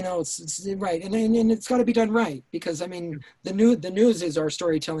to be, it's right, and it's got to be done right, because I mean, the news is our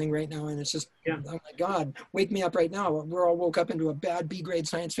storytelling right now, and it's just, Yeah. oh my God, wake me up right now. We're all woke up into a bad B-grade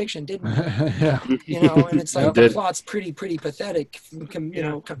science fiction, didn't we? Yeah. And it's like Yep. the plot's pretty pathetic,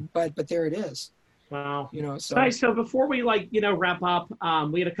 Yeah. but there it is. Wow. So Nice. So before we wrap up,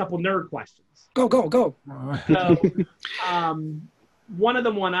 we had a couple nerd questions. go. So one of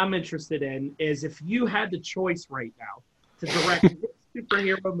the one I'm interested in is, if you had the choice right now to direct any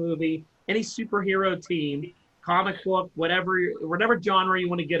superhero movie, any superhero team, comic book, whatever genre you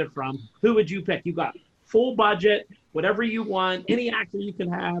want to get it from, who would you pick? You got full budget, whatever you want, any actor you can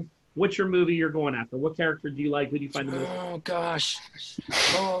have. What's your movie you're going after? What character do you like? Who do you find the most? Oh gosh.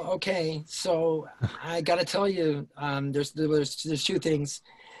 Oh, okay. So I got to tell you, there's two things,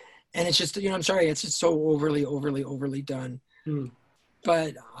 and it's just, I'm sorry, it's just so overly done.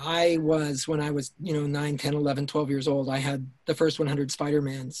 But when I was 9, 10, 11, 12 years old, I had the first 100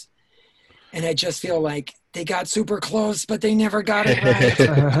 Spider-Mans, and I just feel like they got super close, but they never got it right.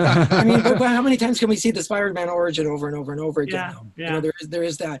 I mean, but how many times can we see the Spider-Man origin over and over and over again? Yeah. There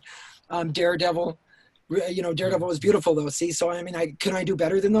is that. Daredevil. Daredevil was beautiful though. See, so I mean, can I do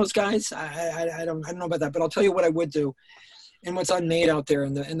better than those guys? I don't know about that, but I'll tell you what I would do, and what's unmade out there,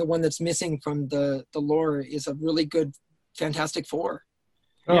 and the one that's missing from the lore is a really good Fantastic Four.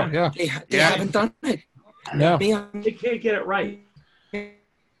 Oh yeah. They haven't done it. Yeah. They can't get it right.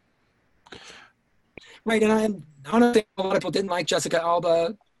 Right, and I honestly, a lot of people didn't like Jessica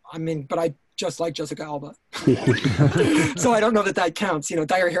Alba. I mean, but I just like Jessica Alba. So I don't know that counts.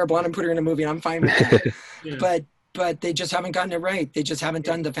 Dye her hair blonde and put her in a movie, and I'm fine with that. Yeah. But they just haven't gotten it right. They just haven't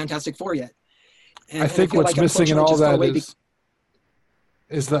done the Fantastic Four yet. And I think feel what's like, missing in all unfortunately,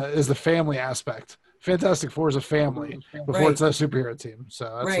 that is the family aspect. Fantastic Four is a family before Right. it's a superhero team. So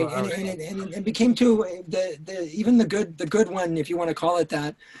that's right, what I would- and it became too even the good one, if you want to call it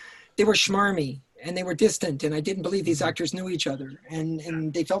that. They were schmarmy and they were distant, and I didn't believe these actors knew each other,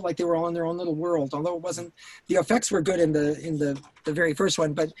 and they felt like they were all in their own little world. Although it wasn't, the effects were good in the very first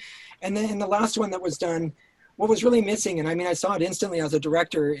one, and then in the last one that was done, what was really missing, and I mean I saw it instantly as a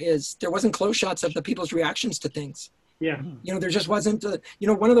director, is there wasn't close shots of the people's reactions to things. Yeah. There just wasn't,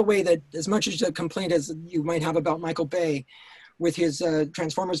 one of the way that, as much as a complaint as you might have about Michael Bay with his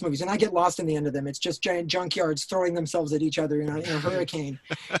Transformers movies, and I get lost in the end of them, it's just giant junkyards throwing themselves at each other in a hurricane.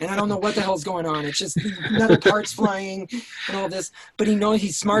 And I don't know what the hell's going on. It's just metal parts flying and all this. But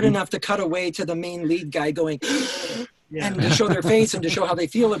he's smart enough to cut away to the main lead guy going, and to show their face and to show how they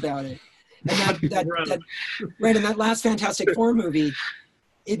feel about it. And that right, in that last Fantastic Four movie,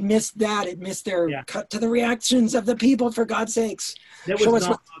 it missed that. It missed their cut to the reactions of the people, for God's sakes. That was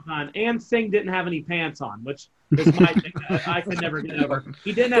not well done. And Singh didn't have any pants on, which is my thing that I could never get over.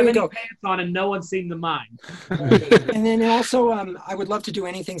 He didn't have any pants on, and no one seemed to mind. And then also, I would love to do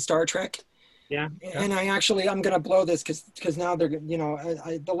anything Star Trek. Yeah. And I'm going to blow this because now they're,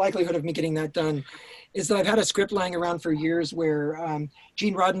 the likelihood of me getting that done is that I've had a script lying around for years where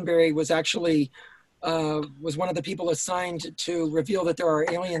Gene Roddenberry was actually was one of the people assigned to reveal that there are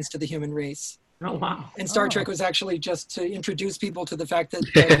aliens to the human race. Oh, wow. And Star Trek was actually just to introduce people to the fact that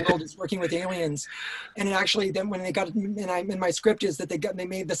the world is working with aliens. And it actually, then when they got, in my script is that they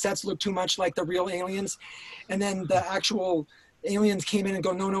made the sets look too much like the real aliens. And then the actual aliens came in and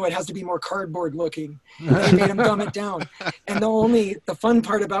go, no, it has to be more cardboard looking. And they made them dumb it down. And the fun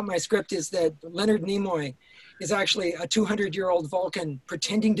part about my script is that Leonard Nimoy is actually a 200-year-old Vulcan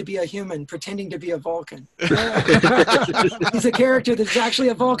pretending to be a human, pretending to be a Vulcan. He's a character that's actually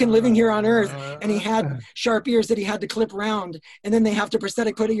a Vulcan living here on Earth, and he had sharp ears that he had to clip round, and then they have to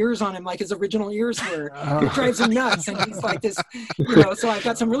prosthetic put ears on him like his original ears were. It drives him nuts, and he's like this, so I've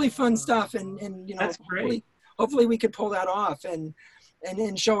got some really fun stuff, and That's great. Hopefully we could pull that off and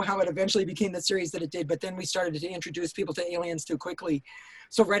show how it eventually became the series that it did. But then we started to introduce people to aliens too quickly.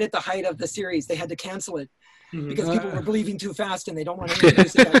 So right at the height of the series, they had to cancel it because people were believing too fast, and they don't want to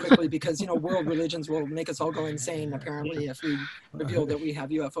introduce it that quickly because, world religions will make us all go insane, apparently, if we reveal that we have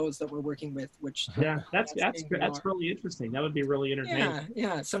UFOs that we're working with, which... Yeah, that's really interesting. That would be really entertaining.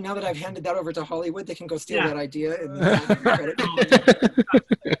 Yeah. So now that I've handed that over to Hollywood, they can go steal that idea and credit.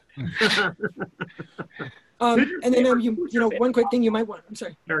 And then one quick thing you might want. I'm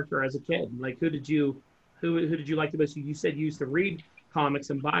sorry. Character as a kid, like who did you like the most? You said you used to read comics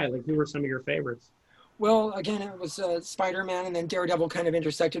and buy. Like, who were some of your favorites? Well, again, it was Spider-Man, and then Daredevil kind of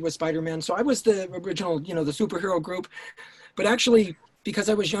intersected with Spider-Man. So I was the original, the superhero group. But actually, because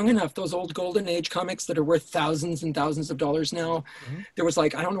I was young enough, those old Golden Age comics that are worth thousands and thousands of dollars now, there was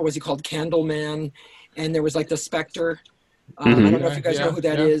like, I don't know, was he called Candleman? And there was like the Spectre. I don't know if you guys know who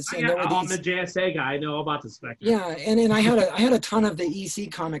that is. And there were I'm the JSA guy. I know about the Spectre. Yeah, and I had a ton of the EC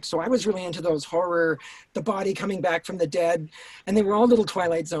comics, so I was really into those horror, the body coming back from the dead, and they were all little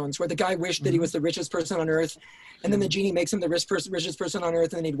Twilight Zones where the guy wished that he was the richest person on Earth, and then the genie makes him the richest person on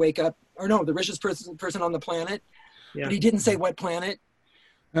Earth, and then he'd wake up, or no, the richest person on the planet, but he didn't say what planet.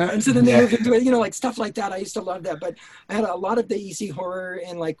 And so then they moved into it, like stuff like that. I used to love that, but I had a lot of the EC horror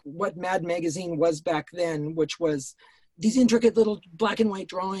and like what Mad Magazine was back then, which was these intricate little black and white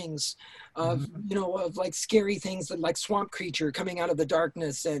drawings of, of like scary things that like swamp creature coming out of the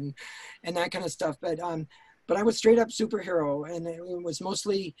darkness and that kind of stuff. But I was straight up superhero, and it was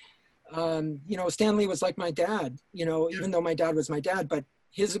mostly, Stan Lee was like my dad, even though my dad was my dad, but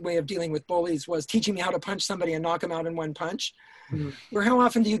his way of dealing with bullies was teaching me how to punch somebody and knock them out in one punch. Where how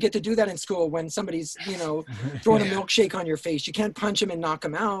often do you get to do that in school when somebody's, throwing a milkshake on your face? You can't punch them and knock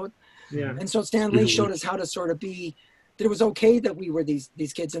them out. Yeah. And so Stan Lee showed us how to sort of be, that it was okay that we were these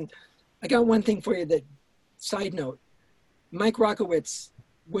kids. And I got one thing for you, that side note, Mike Rockowitz,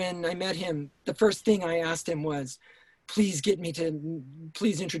 when I met him, the first thing I asked him was, please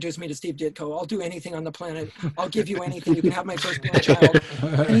introduce me to Steve Ditko. I'll do anything on the planet. I'll give you anything. You can have my firstborn child,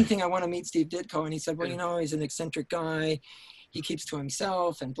 anything. I want to meet Steve Ditko. And he said, well, he's an eccentric guy. He keeps to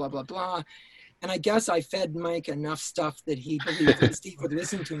himself and blah, blah, blah. And I guess I fed Mike enough stuff that he believed that Steve would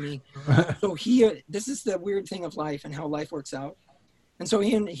listen to me. So this is the weird thing of life and how life works out. And so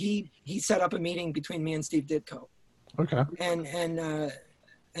he set up a meeting between me and Steve Ditko. Okay.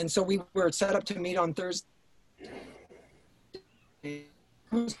 And so we were set up to meet on Thursday. I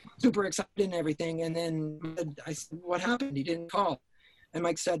was super excited and everything. And then I said, what happened? He didn't call. And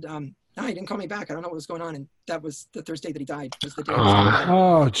Mike said, no, he didn't call me back. I don't know what was going on. And that was the Thursday that he died. Was the day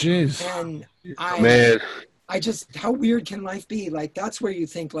oh, jeez. And Man. I just, how weird can life be? Like, that's where you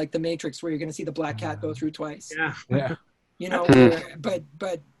think, like the Matrix, where you're going to see the black cat go through twice. Yeah.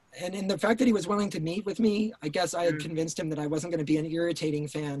 And in the fact that he was willing to meet with me, I guess I had convinced him that I wasn't going to be an irritating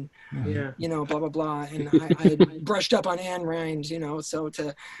fan, blah, blah, blah. And I had brushed up on Anne Rind, so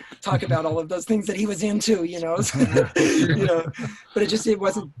to talk about all of those things that he was into, but it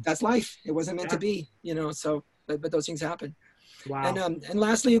wasn't, that's life. It wasn't meant to be, but those things happen. Wow. And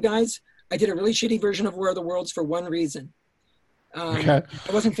lastly, you guys, I did a really shitty version of War of the Worlds for one reason. I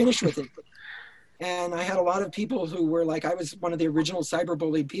wasn't finished with it. And I had a lot of people who were like, I was one of the original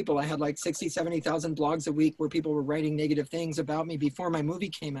cyberbullied people. I had like 60, 70,000 blogs a week where people were writing negative things about me before my movie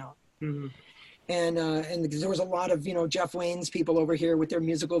came out. Mm-hmm. And there was a lot of, Jeff Wayne's people over here with their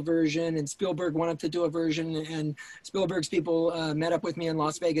musical version, and Spielberg wanted to do a version, and Spielberg's people met up with me in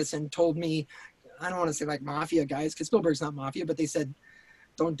Las Vegas and told me, I don't want to say like mafia guys, because Spielberg's not mafia, but they said,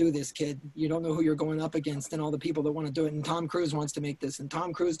 don't do this, kid. You don't know who you're going up against and all the people that want to do it. And Tom Cruise wants to make this, and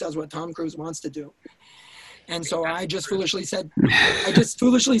Tom Cruise does what Tom Cruise wants to do. And so I just foolishly said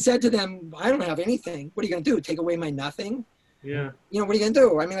to them, I don't have anything. What are you going to do? Take away my nothing? Yeah. What are you going to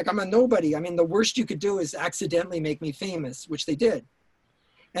do? I mean, like, I'm a nobody. I mean, the worst you could do is accidentally make me famous, which they did.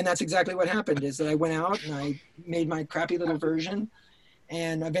 And that's exactly what happened, is that I went out and I made my crappy little version.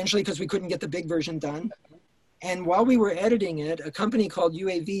 And eventually, because we couldn't get the big version done, and while we were editing it, a company called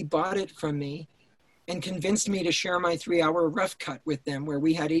UAV bought it from me and convinced me to share my 3-hour rough cut with them, where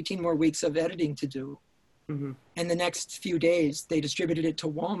we had 18 more weeks of editing to do. Mm-hmm. And the next few days, they distributed it to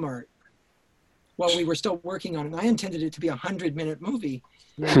Walmart while we were still working on it. And I intended it to be a 100-minute movie.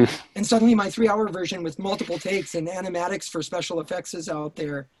 And suddenly my 3-hour version with multiple takes and animatics for special effects is out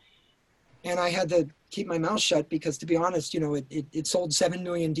there. And I had to keep my mouth shut because, to be honest, it sold 7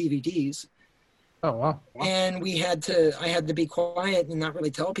 million DVDs. Oh, wow. And I had to be quiet and not really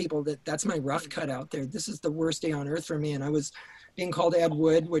tell people that that's my rough cut out there. This is the worst day on earth for me. And I was being called Ed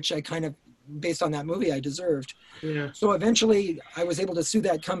Wood, which I kind of, based on that movie, I deserved. Yeah. So eventually I was able to sue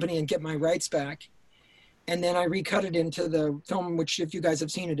that company and get my rights back. And then I recut it into the film, which, if you guys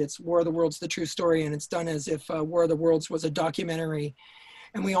have seen it, it's War of the Worlds, The True Story. And it's done as if War of the Worlds was a documentary.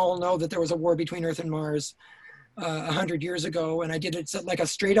 And we all know that there was a war between Earth and Mars 100 years ago, and I did it like a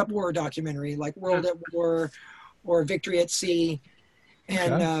straight up war documentary, like World at War or Victory at Sea.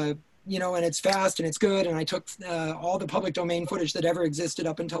 And, and it's fast and it's good. And I took all the public domain footage that ever existed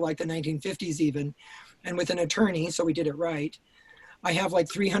up until like the 1950s even, and with an attorney, so we did it right. I have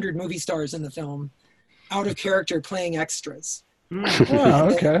like 300 movie stars in the film, out of character, playing extras. Oh,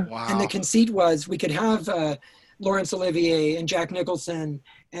 okay. Wow. And the conceit was we could have Laurence Olivier and Jack Nicholson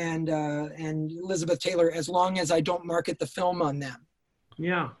and Elizabeth Taylor, as long as I don't market the film on them.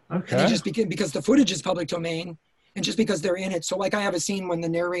 Yeah. Okay. And they just because the footage is public domain, and just because they're in it. So like I have a scene when the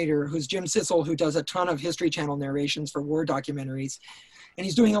narrator, who's Jim Sissel, who does a ton of History Channel narrations for war documentaries, and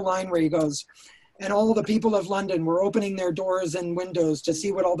he's doing a line where he goes, and all the people of London were opening their doors and windows to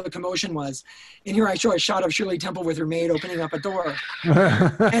see what all the commotion was. And here I show a shot of Shirley Temple with her maid opening up a door.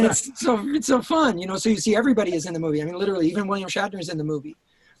 And it's so fun, you know, so you see everybody is in the movie. I mean, literally, even William Shatner's in the movie.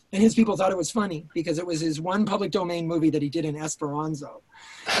 And his people thought it was funny because it was his one public domain movie that he did in Esperanto.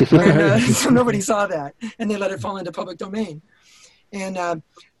 And, so nobody saw that, and they let it fall into public domain. And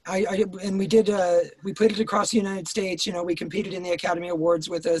we put it across the United States. You know, we competed in the Academy Awards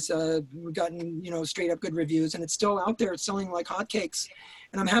with us. We've gotten, you know, straight up good reviews, and it's still out there. It's selling like hotcakes,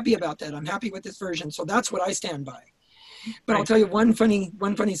 and I'm happy about that. I'm happy with this version. So that's what I stand by. But I'll tell you one funny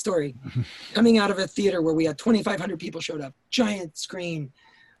story. Coming out of a theater where we had 2,500 people showed up, giant screen,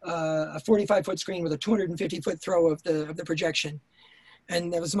 a 45-foot screen with a 250-foot throw of the projection.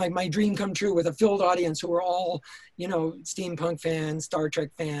 And that was my dream come true, with a filled audience who were all, you know, steampunk fans, Star Trek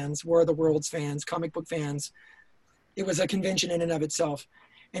fans, War of the Worlds fans, comic book fans. It was a convention in and of itself.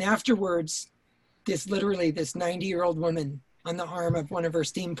 And afterwards, this 90-year-old woman on the arm of one of her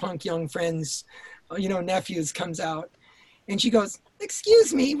steampunk young friends, you know, nephews, comes out. And she goes,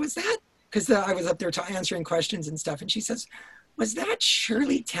 "Excuse me, was that?" Because I was up there answering questions and stuff. And she says, "Was that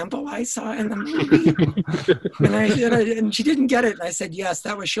Shirley Temple I saw in the movie?" and she didn't get it. And I said, "Yes,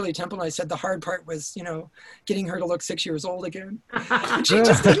 that was Shirley Temple." And I said, "The hard part was, you know, getting her to look 6 years old again." And she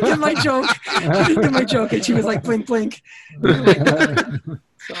just didn't get my joke. She didn't get my joke. And she was like, blink, blink.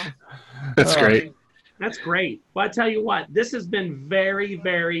 So, That's great. That's great. Well, I tell you what, this has been very,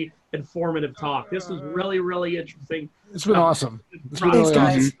 very informative talk. This was really, really interesting. It's been awesome. It's been Thanks, really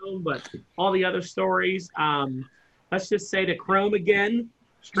guys. awesome. But all the other stories, let's just say to Chrome again,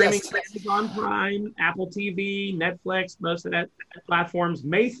 streaming Yes. on Amazon Prime, Apple TV, Netflix, most of that platforms,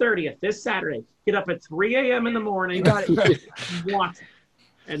 May 30th, this Saturday. Get up at 3 a.m. in the morning. You got it. Watch it.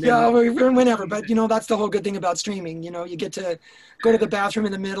 And then, Yeah, whenever. But, you know, that's the whole good thing about streaming. You know, you get to go to the bathroom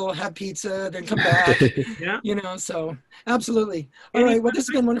in the middle, have pizza, then come back. yeah. You know, so absolutely. All right. Well, this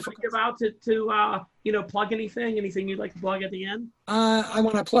has been wonderful. Give out to you know, plug anything you'd like to plug at the end? I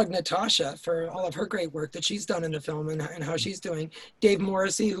want to plug Natasha for all of her great work that she's done in the film and how she's doing. Dave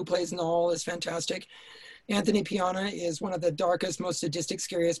Morrissey, who plays Null, is fantastic. Anthony Piana is one of the darkest, most sadistic,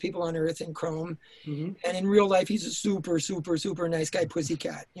 scariest people on earth in Chrome. Mm-hmm. And in real life, he's a super, super, super nice guy,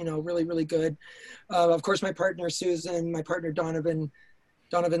 pussycat, you know, really, really good. Of course, my partner, Susan, my partner, Donovan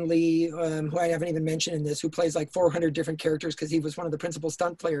Lee, who I haven't even mentioned in this, who plays like 400 different characters because he was one of the principal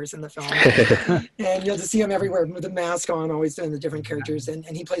stunt players in the film. And you'll just see him everywhere with a mask on, always doing the different characters. And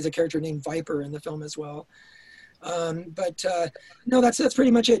he plays a character named Viper in the film as well. No, that's pretty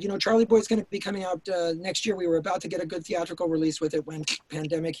much it. You know, Charlie Boy's going to be coming out next year. We were about to get a good theatrical release with it when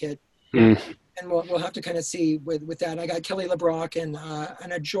pandemic hit. And we'll have to kind of see with that. I got Kelly LeBrock and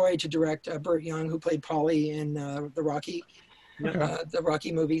a joy to direct Burt Young, who played Polly in the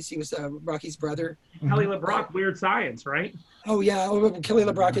Rocky movies. He was Rocky's brother. Kelly LeBrock, Weird Science, right? Oh yeah, Kelly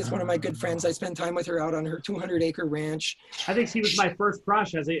LeBrock is one of my good friends. I spent time with her out on her 200-acre ranch. I think she was my first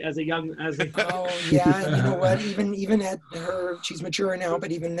crush as a young. Oh yeah, and you know what? Even at her, she's mature now,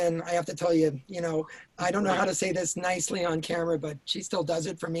 but even then, I have to tell you, you know, I don't know how to say this nicely on camera, but she still does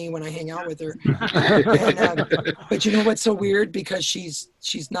it for me when I hang out with her. But you know what's so weird? Because she's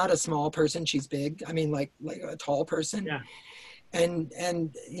not a small person; she's big. I mean, like a tall person. Yeah.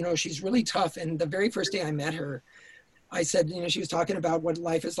 And you know, she's really tough. And the very first day I met her, I said, you know, she was talking about what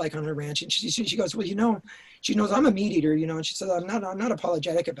life is like on her ranch, and she goes, well, you know, she knows I'm a meat eater, you know, and she said, I'm not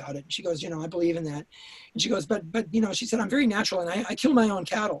apologetic about it. She goes, you know, I believe in that. And she goes, but you know, she said, I'm very natural, and I kill my own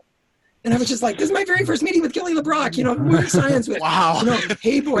cattle. And I was just like, this is my very first meeting with Kelly LeBrock, you know, Weird Science with, Wow. you know,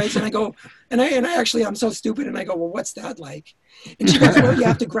 hey boys. And I go, and I actually, I'm so stupid. And I go, well, what's that like? And she goes, well, you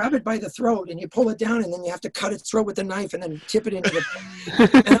have to grab it by the throat and you pull it down, and then you have to cut its throat with a knife and then tip it into the,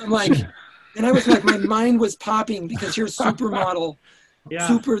 and I'm like, and I was like, my mind was popping, because here's supermodel. Yeah.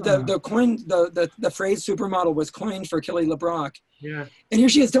 The phrase supermodel was coined for Kelly LeBrock. Yeah. And here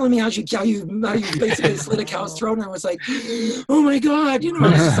she is telling me how you basically slit a cow's throat, and I was like, oh my God, you know,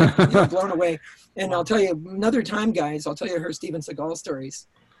 I was just like, you know, blown away. And I'll tell you another time, guys, I'll tell you her Steven Seagal stories.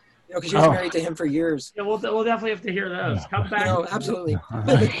 You know, because she was married to him for years. Yeah, we'll definitely have to hear those. Come back. You know, absolutely.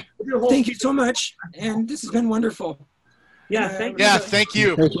 But thank you so much, and this has been wonderful. Yeah, thank you. Yeah, thank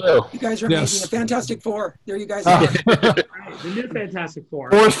you. Thank you. You guys are amazing. The Fantastic Four. There you guys Oh. are. Right, the new Fantastic Four.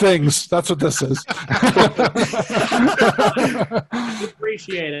 Four things. That's what this is.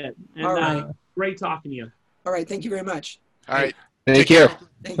 Appreciate it. And All right. great talking to you. All right. Thank you very much. All right. Thank Take you. care.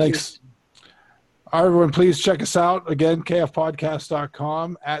 Thanks. All right, everyone, please check us out. Again,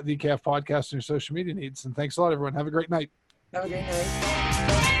 kfpodcast.com, at the KF Podcast on your social media needs. And thanks a lot, everyone. Have a great night. Have a great night.